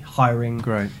internally, hiring,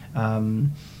 Great.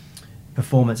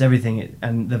 Performance, everything.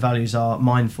 And the values are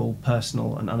mindful,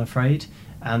 personal, and unafraid.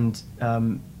 And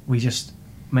we just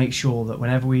make sure that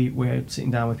whenever we're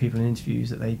sitting down with people in interviews,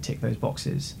 that they tick those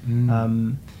boxes.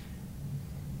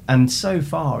 And so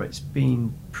far, it's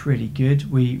been pretty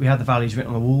good. We have the values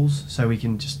written on the walls, so we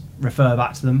can just refer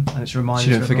back to them, and it's a reminder.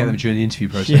 So you don't forget them during the interview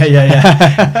process.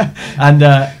 Yeah.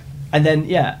 And then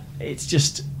it's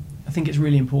just, I think it's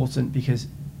really important, because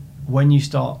when you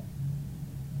start,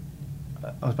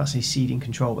 I was about to say ceding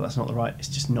control, but it's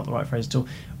just not the right phrase at all.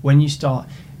 When you start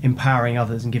empowering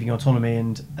others and giving autonomy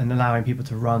and allowing people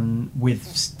to run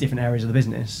with different areas of the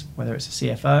business, whether it's a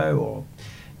CFO or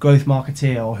growth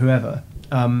marketeer or whoever,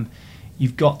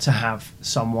 you've got to have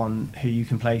someone who you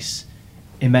can place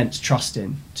immense trust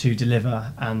in to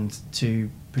deliver and to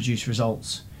produce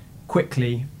results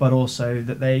quickly, but also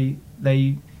that they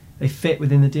fit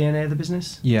within the DNA of the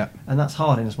business. Yeah. And that's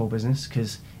hard in a small business,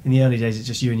 because in the early days it's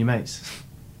just you and your mates.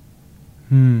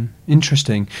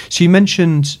 Interesting. So you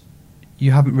mentioned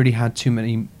you haven't really had too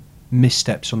many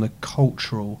missteps on the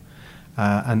cultural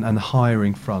and the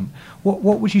hiring front. What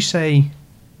would you say?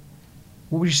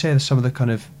 What would you say are some of the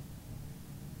kind of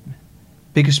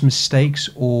biggest mistakes,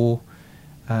 or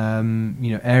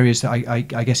areas that I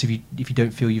guess if you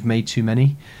don't feel you've made too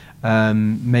many,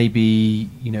 maybe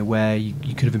where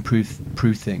you could have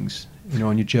improved things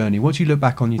on your journey? What do you look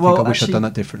back on? You think, I wish I'd done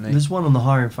that differently? There's one on the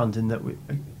hiring front, in that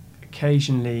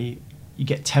occasionally you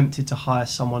get tempted to hire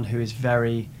someone who is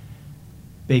very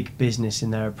big business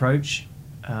in their approach.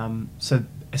 So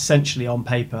essentially, on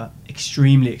paper,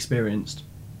 extremely experienced,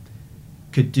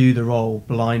 could do the role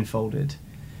blindfolded,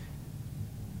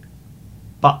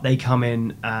 but they come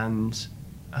in and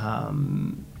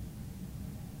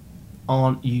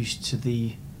aren't used to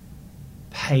the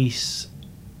pace,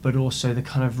 but also the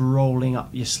kind of rolling up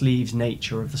your sleeves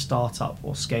nature of the startup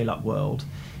or scale-up world,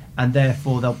 and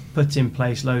therefore they'll put in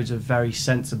place loads of very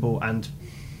sensible and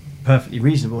perfectly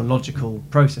reasonable and logical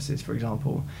processes, for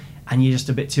example, and you're just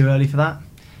a bit too early for that,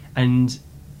 and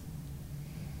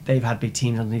they've had big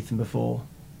teams underneath them before,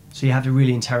 so you have to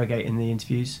really interrogate in the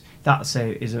interviews. That,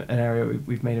 say, is an area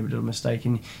we've made a little mistake,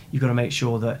 and you've got to make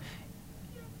sure that,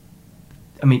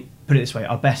 put it this way,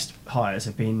 our best hires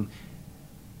have been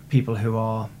people who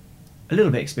are a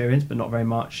little bit experienced but not very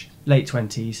much, late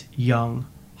 20s, young,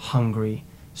 hungry,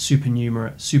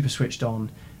 supernumerate, super switched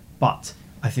on, but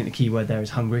I think the key word there is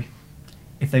hungry.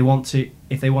 If they want to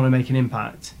make an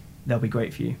impact, they'll be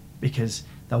great for you, because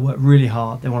they'll work really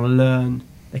hard, they want to learn,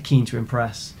 they're keen to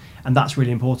impress, and that's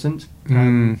really important.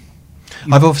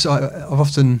 I've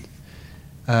often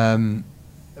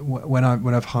when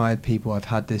I've hired people, I've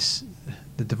had the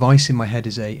device in my head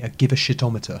is a give a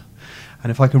shitometer,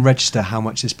 and if I can register how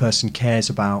much this person cares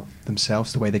about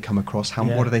themselves, the way they come across,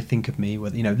 what do they think of me,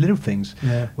 whether little things,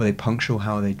 were they punctual,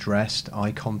 how are they dressed,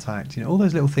 eye contact, all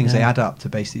those little things, they add up to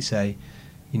basically say,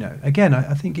 again,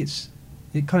 I think it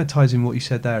kind of ties in what you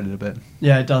said there a little bit.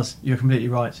 Yeah, it does. You're completely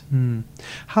right.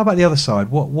 How about the other side?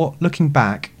 What looking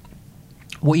back,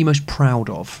 what are you most proud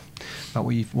of about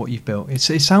what you've built? It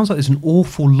sounds like there's an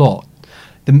awful lot.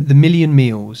 The million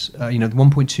meals, the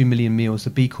 1.2 million meals, the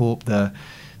B Corp, the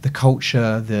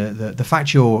culture, the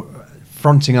fact you're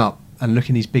fronting up and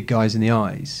looking these big guys in the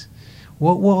eyes.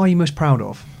 What are you most proud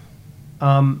of?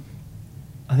 I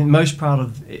think most proud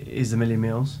of is the million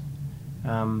meals.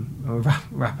 We're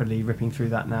rapidly ripping through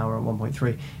that now. We're at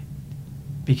 1.3,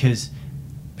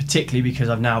 particularly because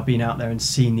I've now been out there and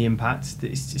seen the impact.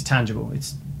 It's tangible.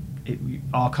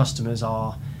 Our customers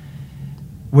are.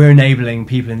 We're enabling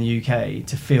people in the UK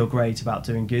to feel great about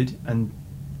doing good, and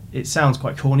it sounds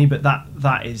quite corny, but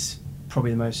that is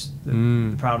probably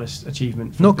the proudest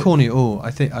achievement. Not corny at all. I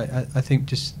think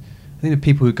the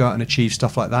people who go out and achieve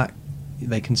stuff like that,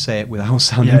 they can say it without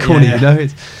sounding corny.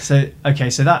 So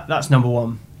that's number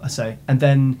one, I say. And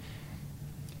then,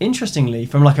 interestingly,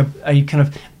 from like a kind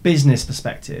of business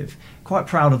perspective, quite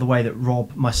proud of the way that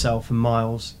Rob, myself, and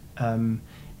Miles.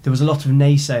 There was a lot of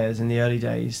naysayers in the early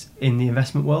days in the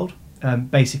investment world.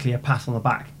 Basically, a pat on the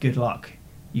back, good luck.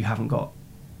 You haven't got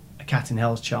a cat in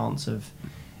hell's chance of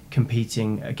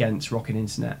competing against Rocket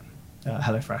Internet,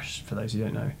 HelloFresh, for those who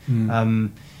don't know.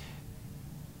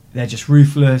 They're just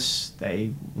ruthless.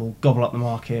 They will gobble up the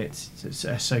market.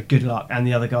 So good luck. And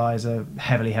the other guys are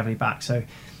heavily backed. So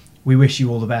we wish you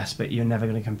all the best, but you're never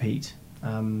going to compete.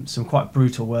 Some quite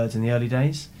brutal words in the early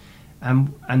days,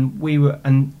 and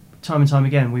time and time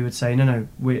again we would say, no,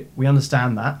 we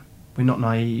understand that, we're not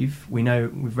naive, we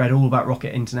know, we've read all about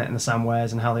Rocket Internet and the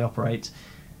Samwares and how they operate,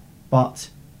 but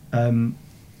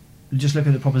just look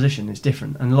at the proposition, it's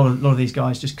different, and a lot of these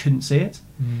guys just couldn't see it.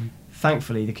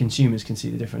 Thankfully the consumers can see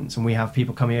the difference, and we have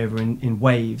people coming over in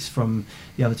waves from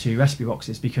the other two recipe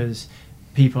boxes, because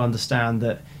people understand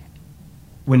that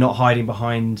we're not hiding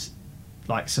behind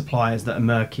like suppliers that are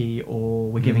murky,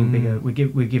 or we're giving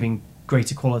we're giving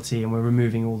greater quality, and we're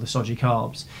removing all the stodgy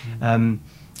carbs. And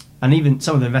even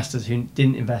some of the investors who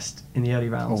didn't invest in the early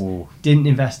rounds, didn't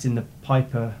invest in the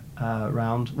Piper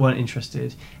round, weren't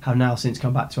interested, have now since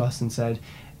come back to us and said,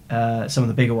 some of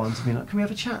the bigger ones have been like, can we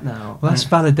have a chat now? Well, that's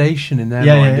validation in their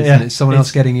mind, isn't it? Someone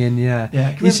else getting in, can we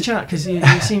have a chat? Because you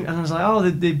seem, and I was like, oh,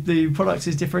 the product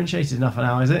is differentiated enough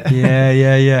now, is it?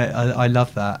 I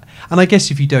love that. And I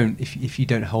guess if you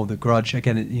don't hold the grudge,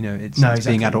 again, it's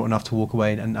being adult enough to walk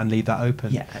away and leave that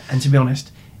open. Yeah, and to be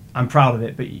honest, I'm proud of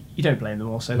it, but you don't blame them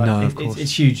also. Like, no, of course.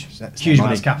 It's huge, huge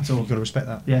amount of capital. You've got to respect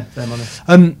that. Yeah, their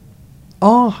money.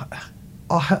 Are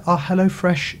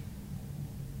HelloFresh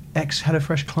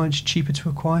ex-HelloFresh clients cheaper to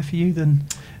acquire for you than...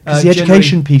 Because the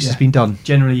education piece has been done.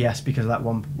 Generally, yes, because of that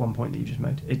one point that you just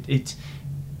made.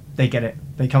 They get it.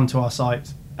 They come to our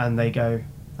site and they go,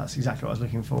 that's exactly what I was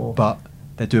looking for. But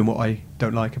they're doing what I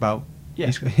don't like about... They're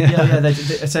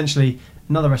essentially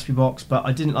another recipe box, but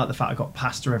I didn't like the fact I got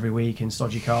pasta every week and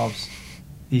stodgy carbs.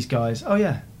 These guys,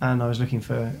 and I was looking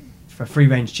for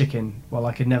free-range chicken. Well,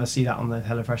 I could never see that on the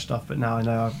HelloFresh stuff, but now I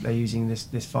know they're using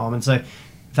this farm. And so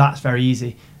that's very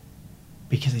easy,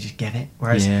 because they just get it.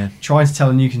 Whereas trying to tell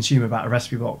a new consumer about a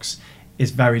recipe box is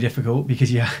very difficult,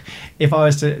 because if I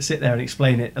was to sit there and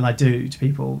explain it, and I do to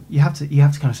people, you have to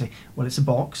kind of say, well, it's a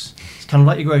box. It's kind of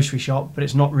like your grocery shop, but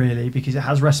it's not really, because it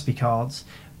has recipe cards.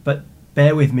 But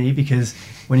bear with me, because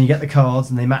when you get the cards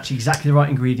and they match exactly the right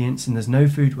ingredients and there's no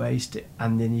food waste,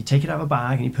 and then you take it out of a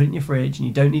bag and you put it in your fridge and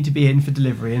you don't need to be in for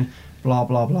delivery and blah,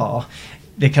 blah, blah.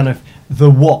 The kind of the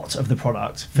what of the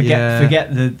product.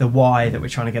 Forget the why that we're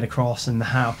trying to get across and the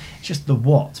how. It's just the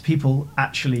what. People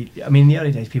actually, I mean, in the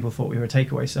early days, people thought we were a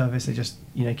takeaway service. They just,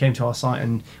 came to our site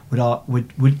and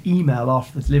would email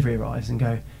after the delivery arrives and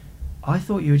go, I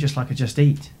thought you were just like a Just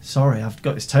Eat. Sorry, I've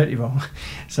got this totally wrong.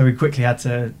 So we quickly had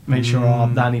to make sure our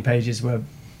landing pages were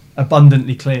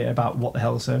abundantly clear about what the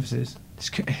hell the service is. It's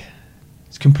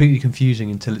completely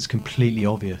confusing until it's completely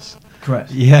obvious.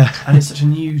 Correct. Yeah. And it's such a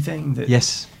new thing that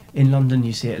yes. In London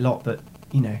you see it a lot, but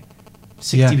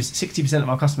 60% of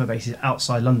our customer base is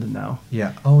outside London now.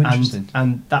 Yeah. Oh, interesting.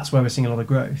 And that's where we're seeing a lot of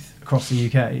growth across the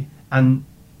UK. And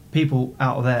people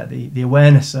out of there, the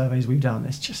awareness surveys we've done,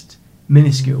 it's just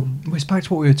minuscule. Well, it's back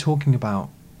to what we were talking about.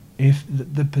 If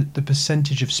the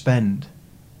percentage of spend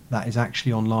that is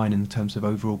actually online in terms of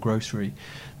overall grocery,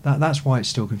 that's why it's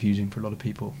still confusing for a lot of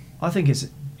people. I think it's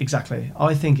exactly.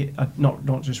 I think it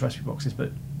not just recipe boxes,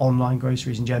 but online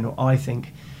groceries in general. I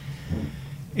think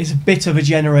it's a bit of a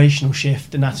generational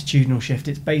shift, an attitudinal shift.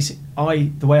 It's basic.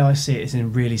 The way I see it is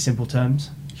in really simple terms.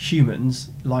 Humans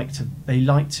like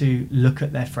to look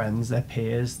at their friends, their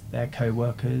peers, their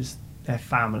co-workers, their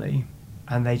family,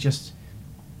 and they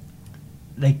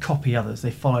copy others.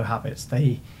 They follow habits.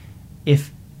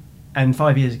 And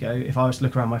 5 years ago, if I was to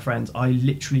look around my friends, I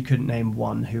literally couldn't name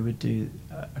one who would do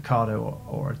a Ocado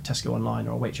or a Tesco online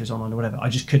or a Waitrose online or whatever. I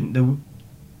just couldn't.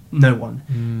 No one.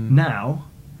 Now,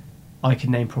 I can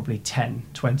name probably 10,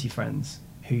 20 friends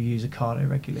who use Ocado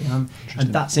regularly. And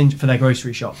that's for their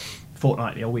grocery shop,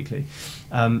 fortnightly or weekly.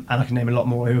 And I can name a lot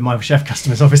more who are my chef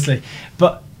customers, obviously.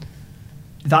 But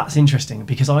that's interesting,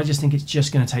 because I just think it's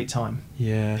just going to take time.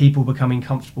 Yeah. People becoming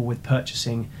comfortable with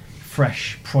purchasing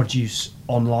fresh produce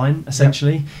online,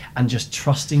 essentially, and just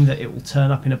trusting that it will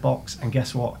turn up in a box, and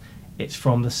guess what, it's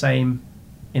from the same,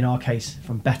 in our case,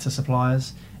 from better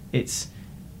suppliers. It's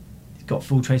got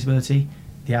full traceability.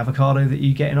 The avocado that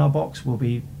you get in our box will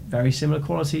be very similar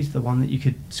quality to the one that you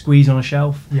could squeeze on a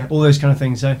shelf, all those kind of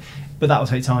things. So, but that will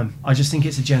take time. I just think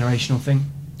it's a generational thing.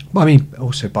 Well, I mean,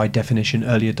 also by definition,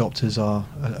 early adopters are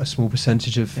a small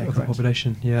percentage of the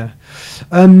population. Yeah.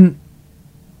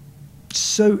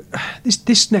 So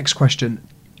this next question,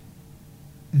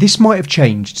 this might have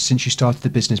changed since you started the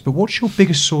business, but what's your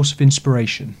biggest source of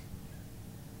inspiration?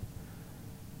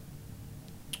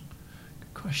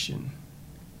 Good question.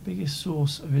 Biggest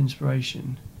source of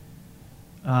inspiration.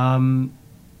 To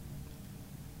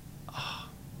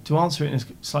answer it in a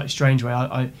slightly strange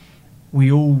way,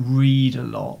 we all read a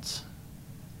lot,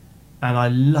 and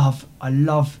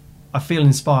I feel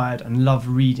inspired and love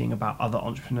reading about other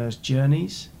entrepreneurs'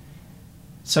 journeys.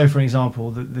 So, for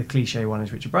example, the cliche one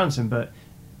is Richard Branson,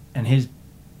 and his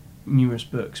numerous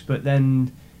books. But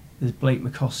then there's Blake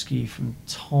McCoskey from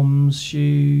Tom's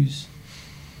Shoes.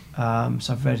 So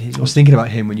I've read his. I was thinking about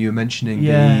him when you were mentioning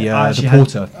the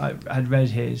Porter. I had read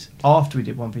his after we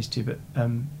did One Piece 2, but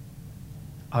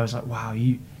I was like, wow,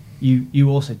 you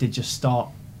also did just start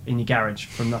in your garage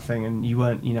from nothing, and you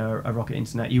weren't, a rocket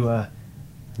internet. You were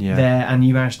there, and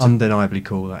you managed to... Undeniably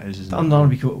cool, that is, isn't it?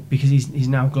 Undeniably cool, because he's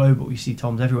now global. You see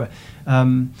Tom's everywhere.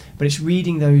 But it's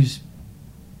reading those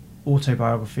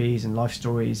autobiographies and life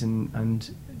stories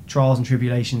and trials and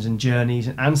tribulations and journeys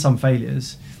and some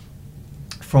failures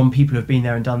from people who have been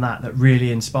there and done that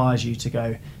really inspires you to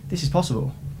go, this is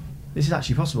possible. This is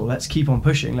actually possible. Let's keep on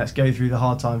pushing. Let's go through the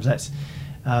hard times. Let's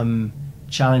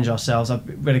challenge ourselves.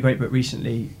 I've read a great book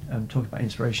recently talking about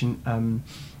inspiration,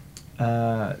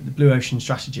 the Blue Ocean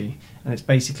Strategy, and it's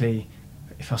basically,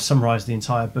 if I summarise the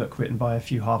entire book written by a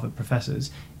few Harvard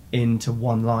professors into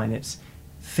one line, it's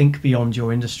think beyond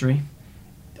your industry.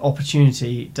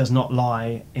 Opportunity does not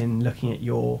lie in looking at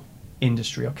your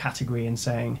industry or category and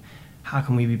saying, how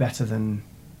can we be better than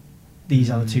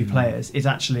these other two players? It's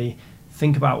actually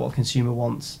think about what the consumer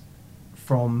wants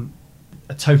from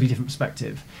a totally different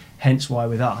perspective. Hence why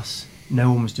with us,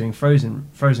 no one was doing frozen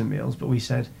meals, but we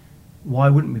said, why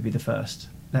wouldn't we be the first?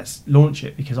 Let's launch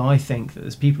it, because I think that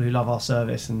there's people who love our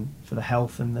service and for the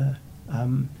health and the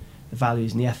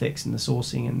values and the ethics and the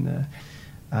sourcing and the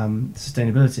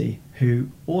sustainability, who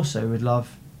also would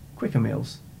love quicker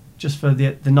meals just for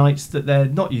the nights that they're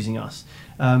not using us.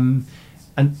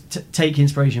 And take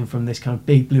inspiration from this kind of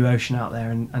big blue ocean out there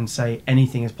and say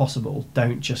anything is possible.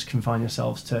 Don't just confine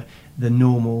yourselves to the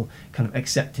normal kind of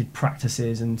accepted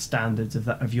practices and standards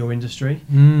of your industry.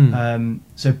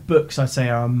 So books, I'd say,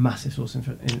 are a massive source of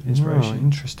inspiration. Oh,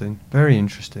 interesting, very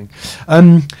interesting.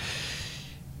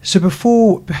 So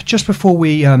before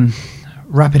we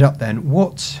wrap it up, then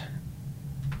what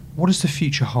does the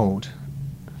future hold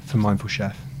for Mindful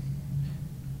Chef?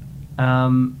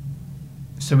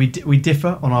 So we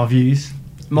differ on our views.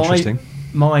 Interesting.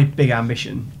 My big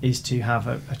ambition is to have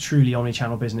a truly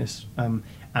omni-channel business,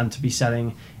 and to be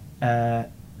selling the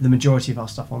majority of our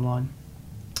stuff online.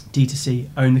 D2C,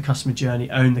 own the customer journey,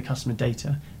 own the customer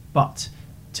data, but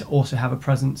to also have a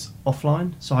presence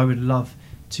offline. So I would love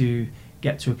to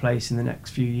get to a place in the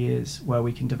next few years where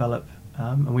we can develop,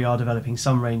 and we are developing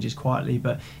some ranges quietly,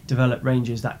 but develop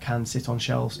ranges that can sit on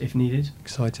shelves if needed.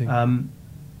 Exciting.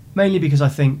 Mainly because I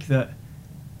think that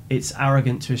it's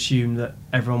arrogant to assume that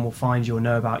everyone will find you or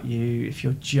know about you if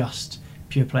you're just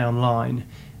pure play online.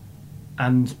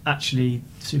 And actually,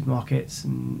 supermarkets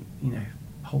and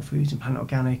Whole Foods and Planet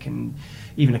Organic and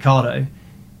even Ocado,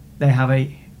 they have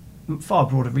a far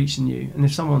broader reach than you. And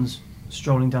if someone's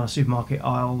strolling down a supermarket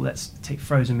aisle, let's take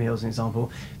frozen meals as an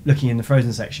example, looking in the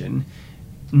frozen section,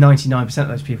 99% of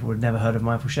those people would have never heard of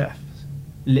Mindful Chef.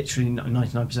 Literally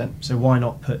 99%. So why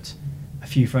not put a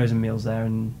few frozen meals there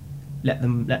and let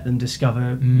them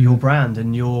discover your brand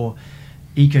and your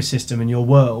ecosystem and your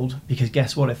world? Because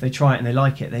guess what, if they try it and they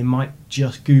like it, they might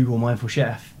just Google Mindful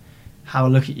Chef, have a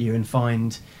look at you and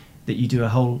find that you do a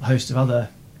whole host of other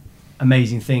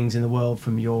amazing things in the world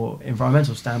from your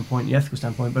environmental standpoint, your ethical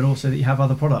standpoint, but also that you have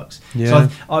other products. So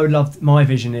I would love, my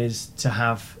vision is to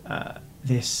have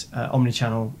this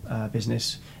omni-channel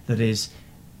business that is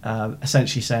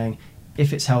essentially saying,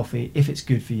 if it's healthy, if it's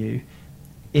good for you,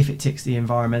 if it ticks the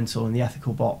environmental and the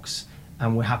ethical box,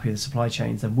 and we're happy with the supply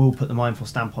chains, then we'll put the mindful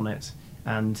stamp on it.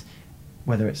 And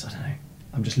whether it's, I don't know,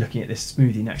 I'm just looking at this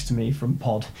smoothie next to me from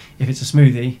Pod. If it's a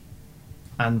smoothie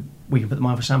and we can put the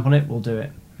mindful stamp on it, we'll do it.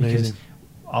 Because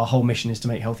our whole mission is to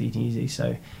make healthy eating easy.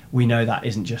 So we know that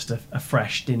isn't just a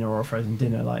fresh dinner or a frozen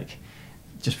dinner. Like,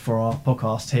 just before our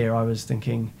podcast here, I was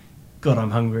thinking, God,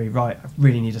 I'm hungry. Right, I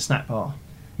really need a snack bar.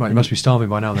 Right, you must be starving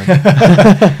by now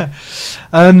then.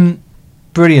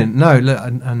 Brilliant. No, look,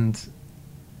 and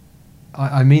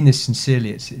I mean this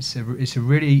sincerely. It's a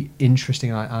really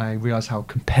interesting. I realise how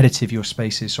competitive your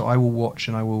space is. So I will watch,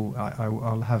 and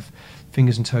I'll have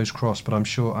fingers and toes crossed. But I'm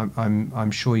sure you're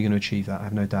going to achieve that. I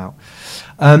have no doubt.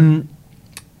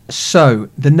 So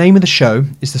the name of the show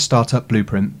is the Startup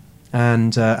Blueprint,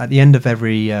 and at the end of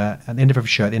every show, at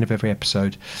the end of every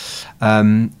episode,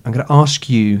 I'm going to ask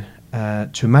you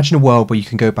to imagine a world where you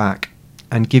can go back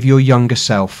and give your younger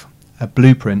self a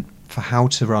blueprint for how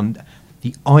to run,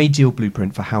 the ideal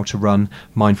blueprint for how to run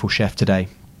Mindful Chef today.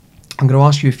 I'm going to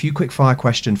ask you a few quick fire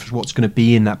questions for what's going to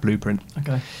be in that blueprint.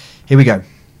 Okay. Here we go.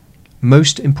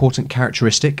 Most important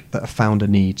characteristic that a founder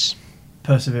needs?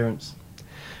 Perseverance.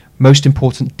 Most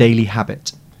important daily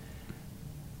habit?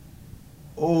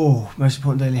 Oh, most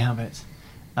important daily habit.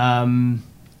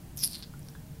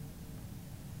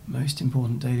 Most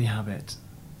important daily habit.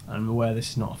 I'm aware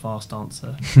this is not a fast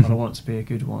answer, but I want it to be a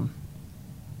good one.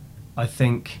 I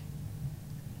think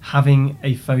having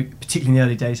particularly in the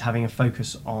early days, having a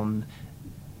focus on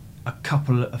a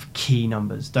couple of key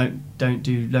numbers. Don't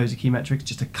do loads of key metrics,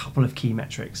 just a couple of key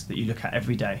metrics that you look at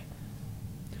every day.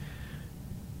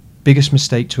 Biggest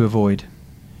mistake to avoid?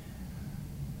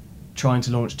 Trying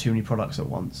to launch too many products at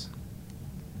once.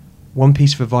 One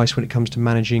piece of advice when it comes to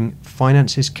managing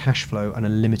finances, cash flow, and a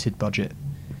limited budget?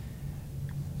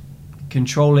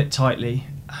 Control it tightly.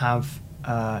 Have,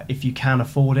 if you can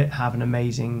afford it, have an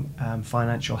amazing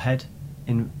financial head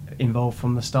involved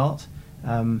from the start.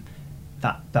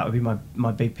 That would be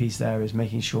my big piece there, is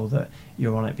making sure that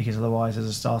you're on it, because otherwise as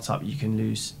a startup you can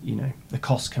lose, the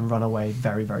costs can run away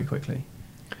very, very quickly.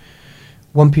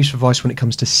 One piece of advice when it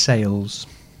comes to sales?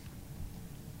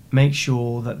 Make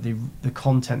sure that the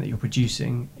content that you're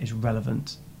producing is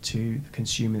relevant to the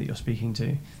consumer that you're speaking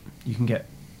to. You can get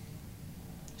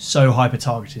so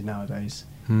hyper-targeted nowadays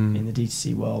in the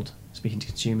D2C world, speaking to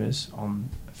consumers on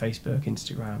Facebook,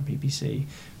 Instagram, PPC,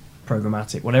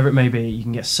 programmatic, whatever it may be. You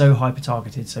can get so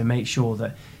hyper-targeted, so make sure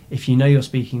that if you know you're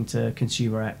speaking to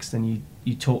consumer X, then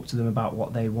you talk to them about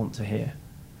what they want to hear.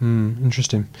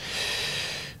 Interesting.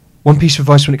 One piece of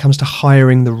advice when it comes to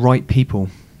hiring the right people?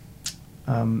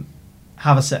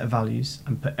 Have a set of values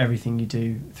and put everything you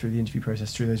do through the interview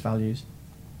process through those values,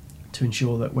 to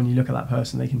ensure that when you look at that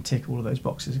person, they can tick all of those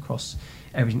boxes across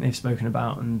everything they've spoken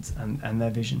about and their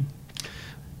vision.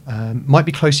 Might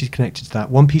be closely connected to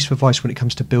that. One piece of advice when it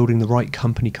comes to building the right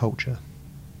company culture?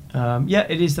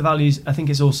 It is the values. I think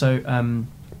it's also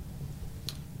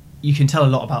you can tell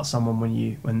a lot about someone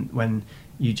when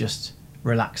you just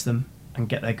relax them and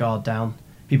get their guard down.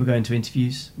 People go into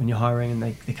interviews when you're hiring and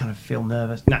they kind of feel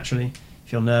nervous, naturally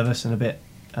feel nervous and a bit,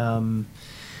 a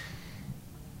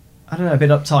bit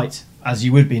uptight, as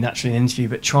you would be naturally in an interview,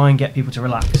 but try and get people to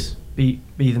relax, be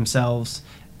themselves,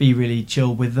 be really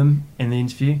chill with them in the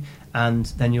interview, and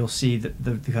then you'll see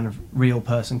the kind of real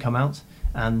person come out,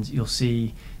 and you'll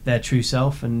see their true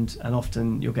self, and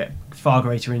often you'll get far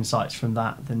greater insights from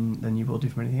that than you will do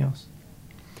from anything else.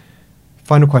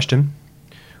 Final question.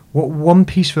 What one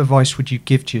piece of advice would you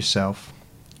give to yourself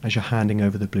as you're handing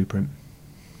over the blueprint?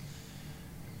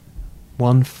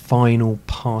 One final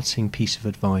parting piece of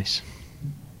advice.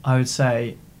 I would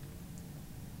say,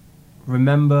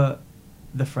 remember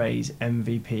the phrase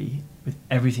MVP with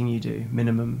everything you do,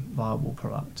 minimum viable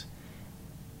product,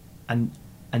 and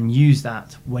use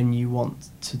that when you want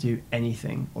to do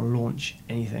anything or launch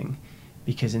anything,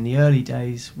 because in the early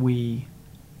days we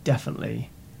definitely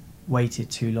waited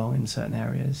too long in certain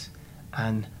areas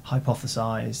and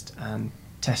hypothesized and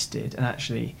tested, and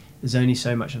actually there's only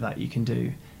so much of that you can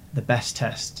do. The best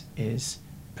test is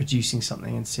producing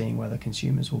something and seeing whether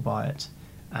consumers will buy it,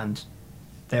 and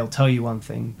they'll tell you one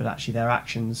thing, but actually their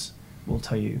actions will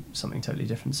tell you something totally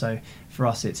different. So for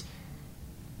us, it's,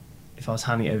 if I was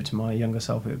handing it over to my younger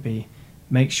self, it would be,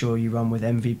 make sure you run with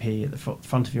MVP at the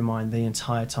front of your mind the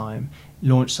entire time.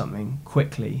 Launch something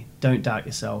quickly. Don't doubt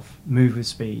yourself. Move with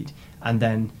speed. And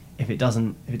then if it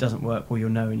doesn't work, well, you'll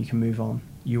know and you can move on.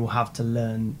 You will have to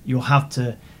learn. You'll have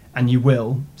to, and you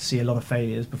will see a lot of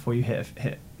failures before you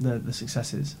hit the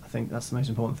successes. I think that's the most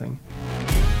important thing.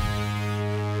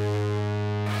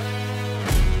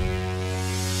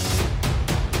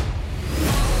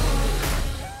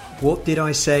 What did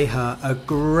I say, huh? A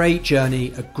great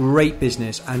journey, a great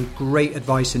business, and great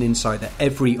advice and insight that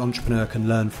every entrepreneur can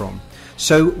learn from.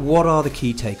 So what are the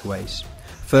key takeaways?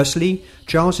 Firstly,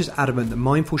 Giles is adamant that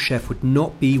Mindful Chef would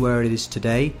not be where it is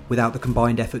today without the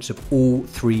combined efforts of all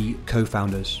three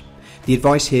co-founders. The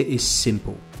advice here is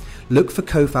simple. Look for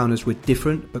co-founders with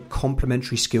different but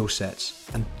complementary skill sets,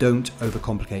 and don't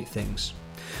overcomplicate things.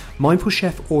 Mindful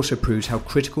Chef also proves how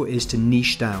critical it is to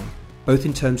niche down, both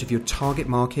in terms of your target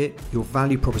market, your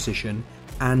value proposition,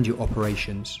 and your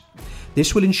operations.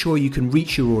 This will ensure you can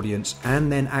reach your audience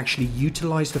and then actually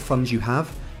utilize the funds you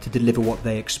have to deliver what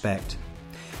they expect.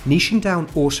 Niching down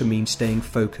also means staying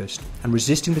focused and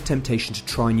resisting the temptation to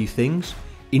try new things,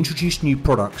 introduce new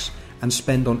products, and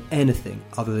spend on anything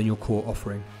other than your core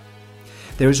offering.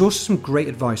 There is also some great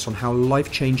advice on how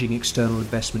life-changing external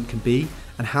investment can be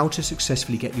and how to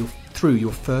successfully get through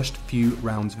your first few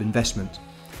rounds of investment.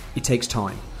 It takes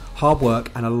time, hard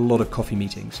work, and a lot of coffee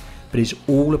meetings, but it's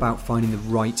all about finding the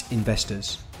right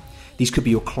investors. These could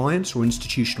be your clients or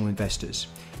institutional investors,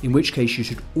 in which case you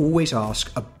should always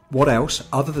ask what else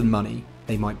other than money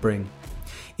they might bring.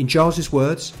 In Giles's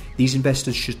words, these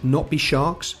investors should not be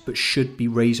sharks, but should be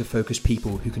razor-focused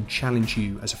people who can challenge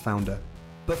you as a founder.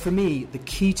 But for me, the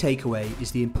key takeaway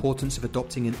is the importance of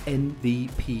adopting an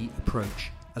MVP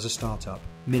approach. as a startup,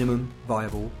 minimum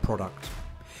viable product.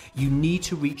 You need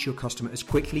to reach your customer as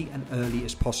quickly and early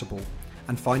as possible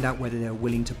and find out whether they're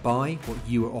willing to buy what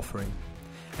you are offering.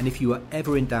 And if you are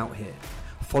ever in doubt here,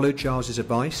 follow Giles'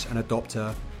 advice and adopt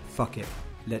a fuck it,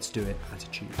 let's do it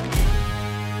attitude.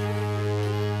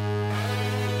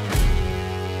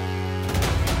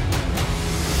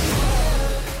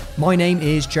 My name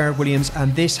is Jared Williams,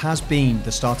 and this has been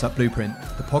The Startup Blueprint,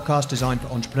 the podcast designed for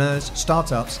entrepreneurs,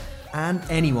 startups, and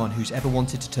anyone who's ever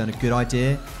wanted to turn a good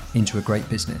idea into a great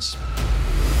business.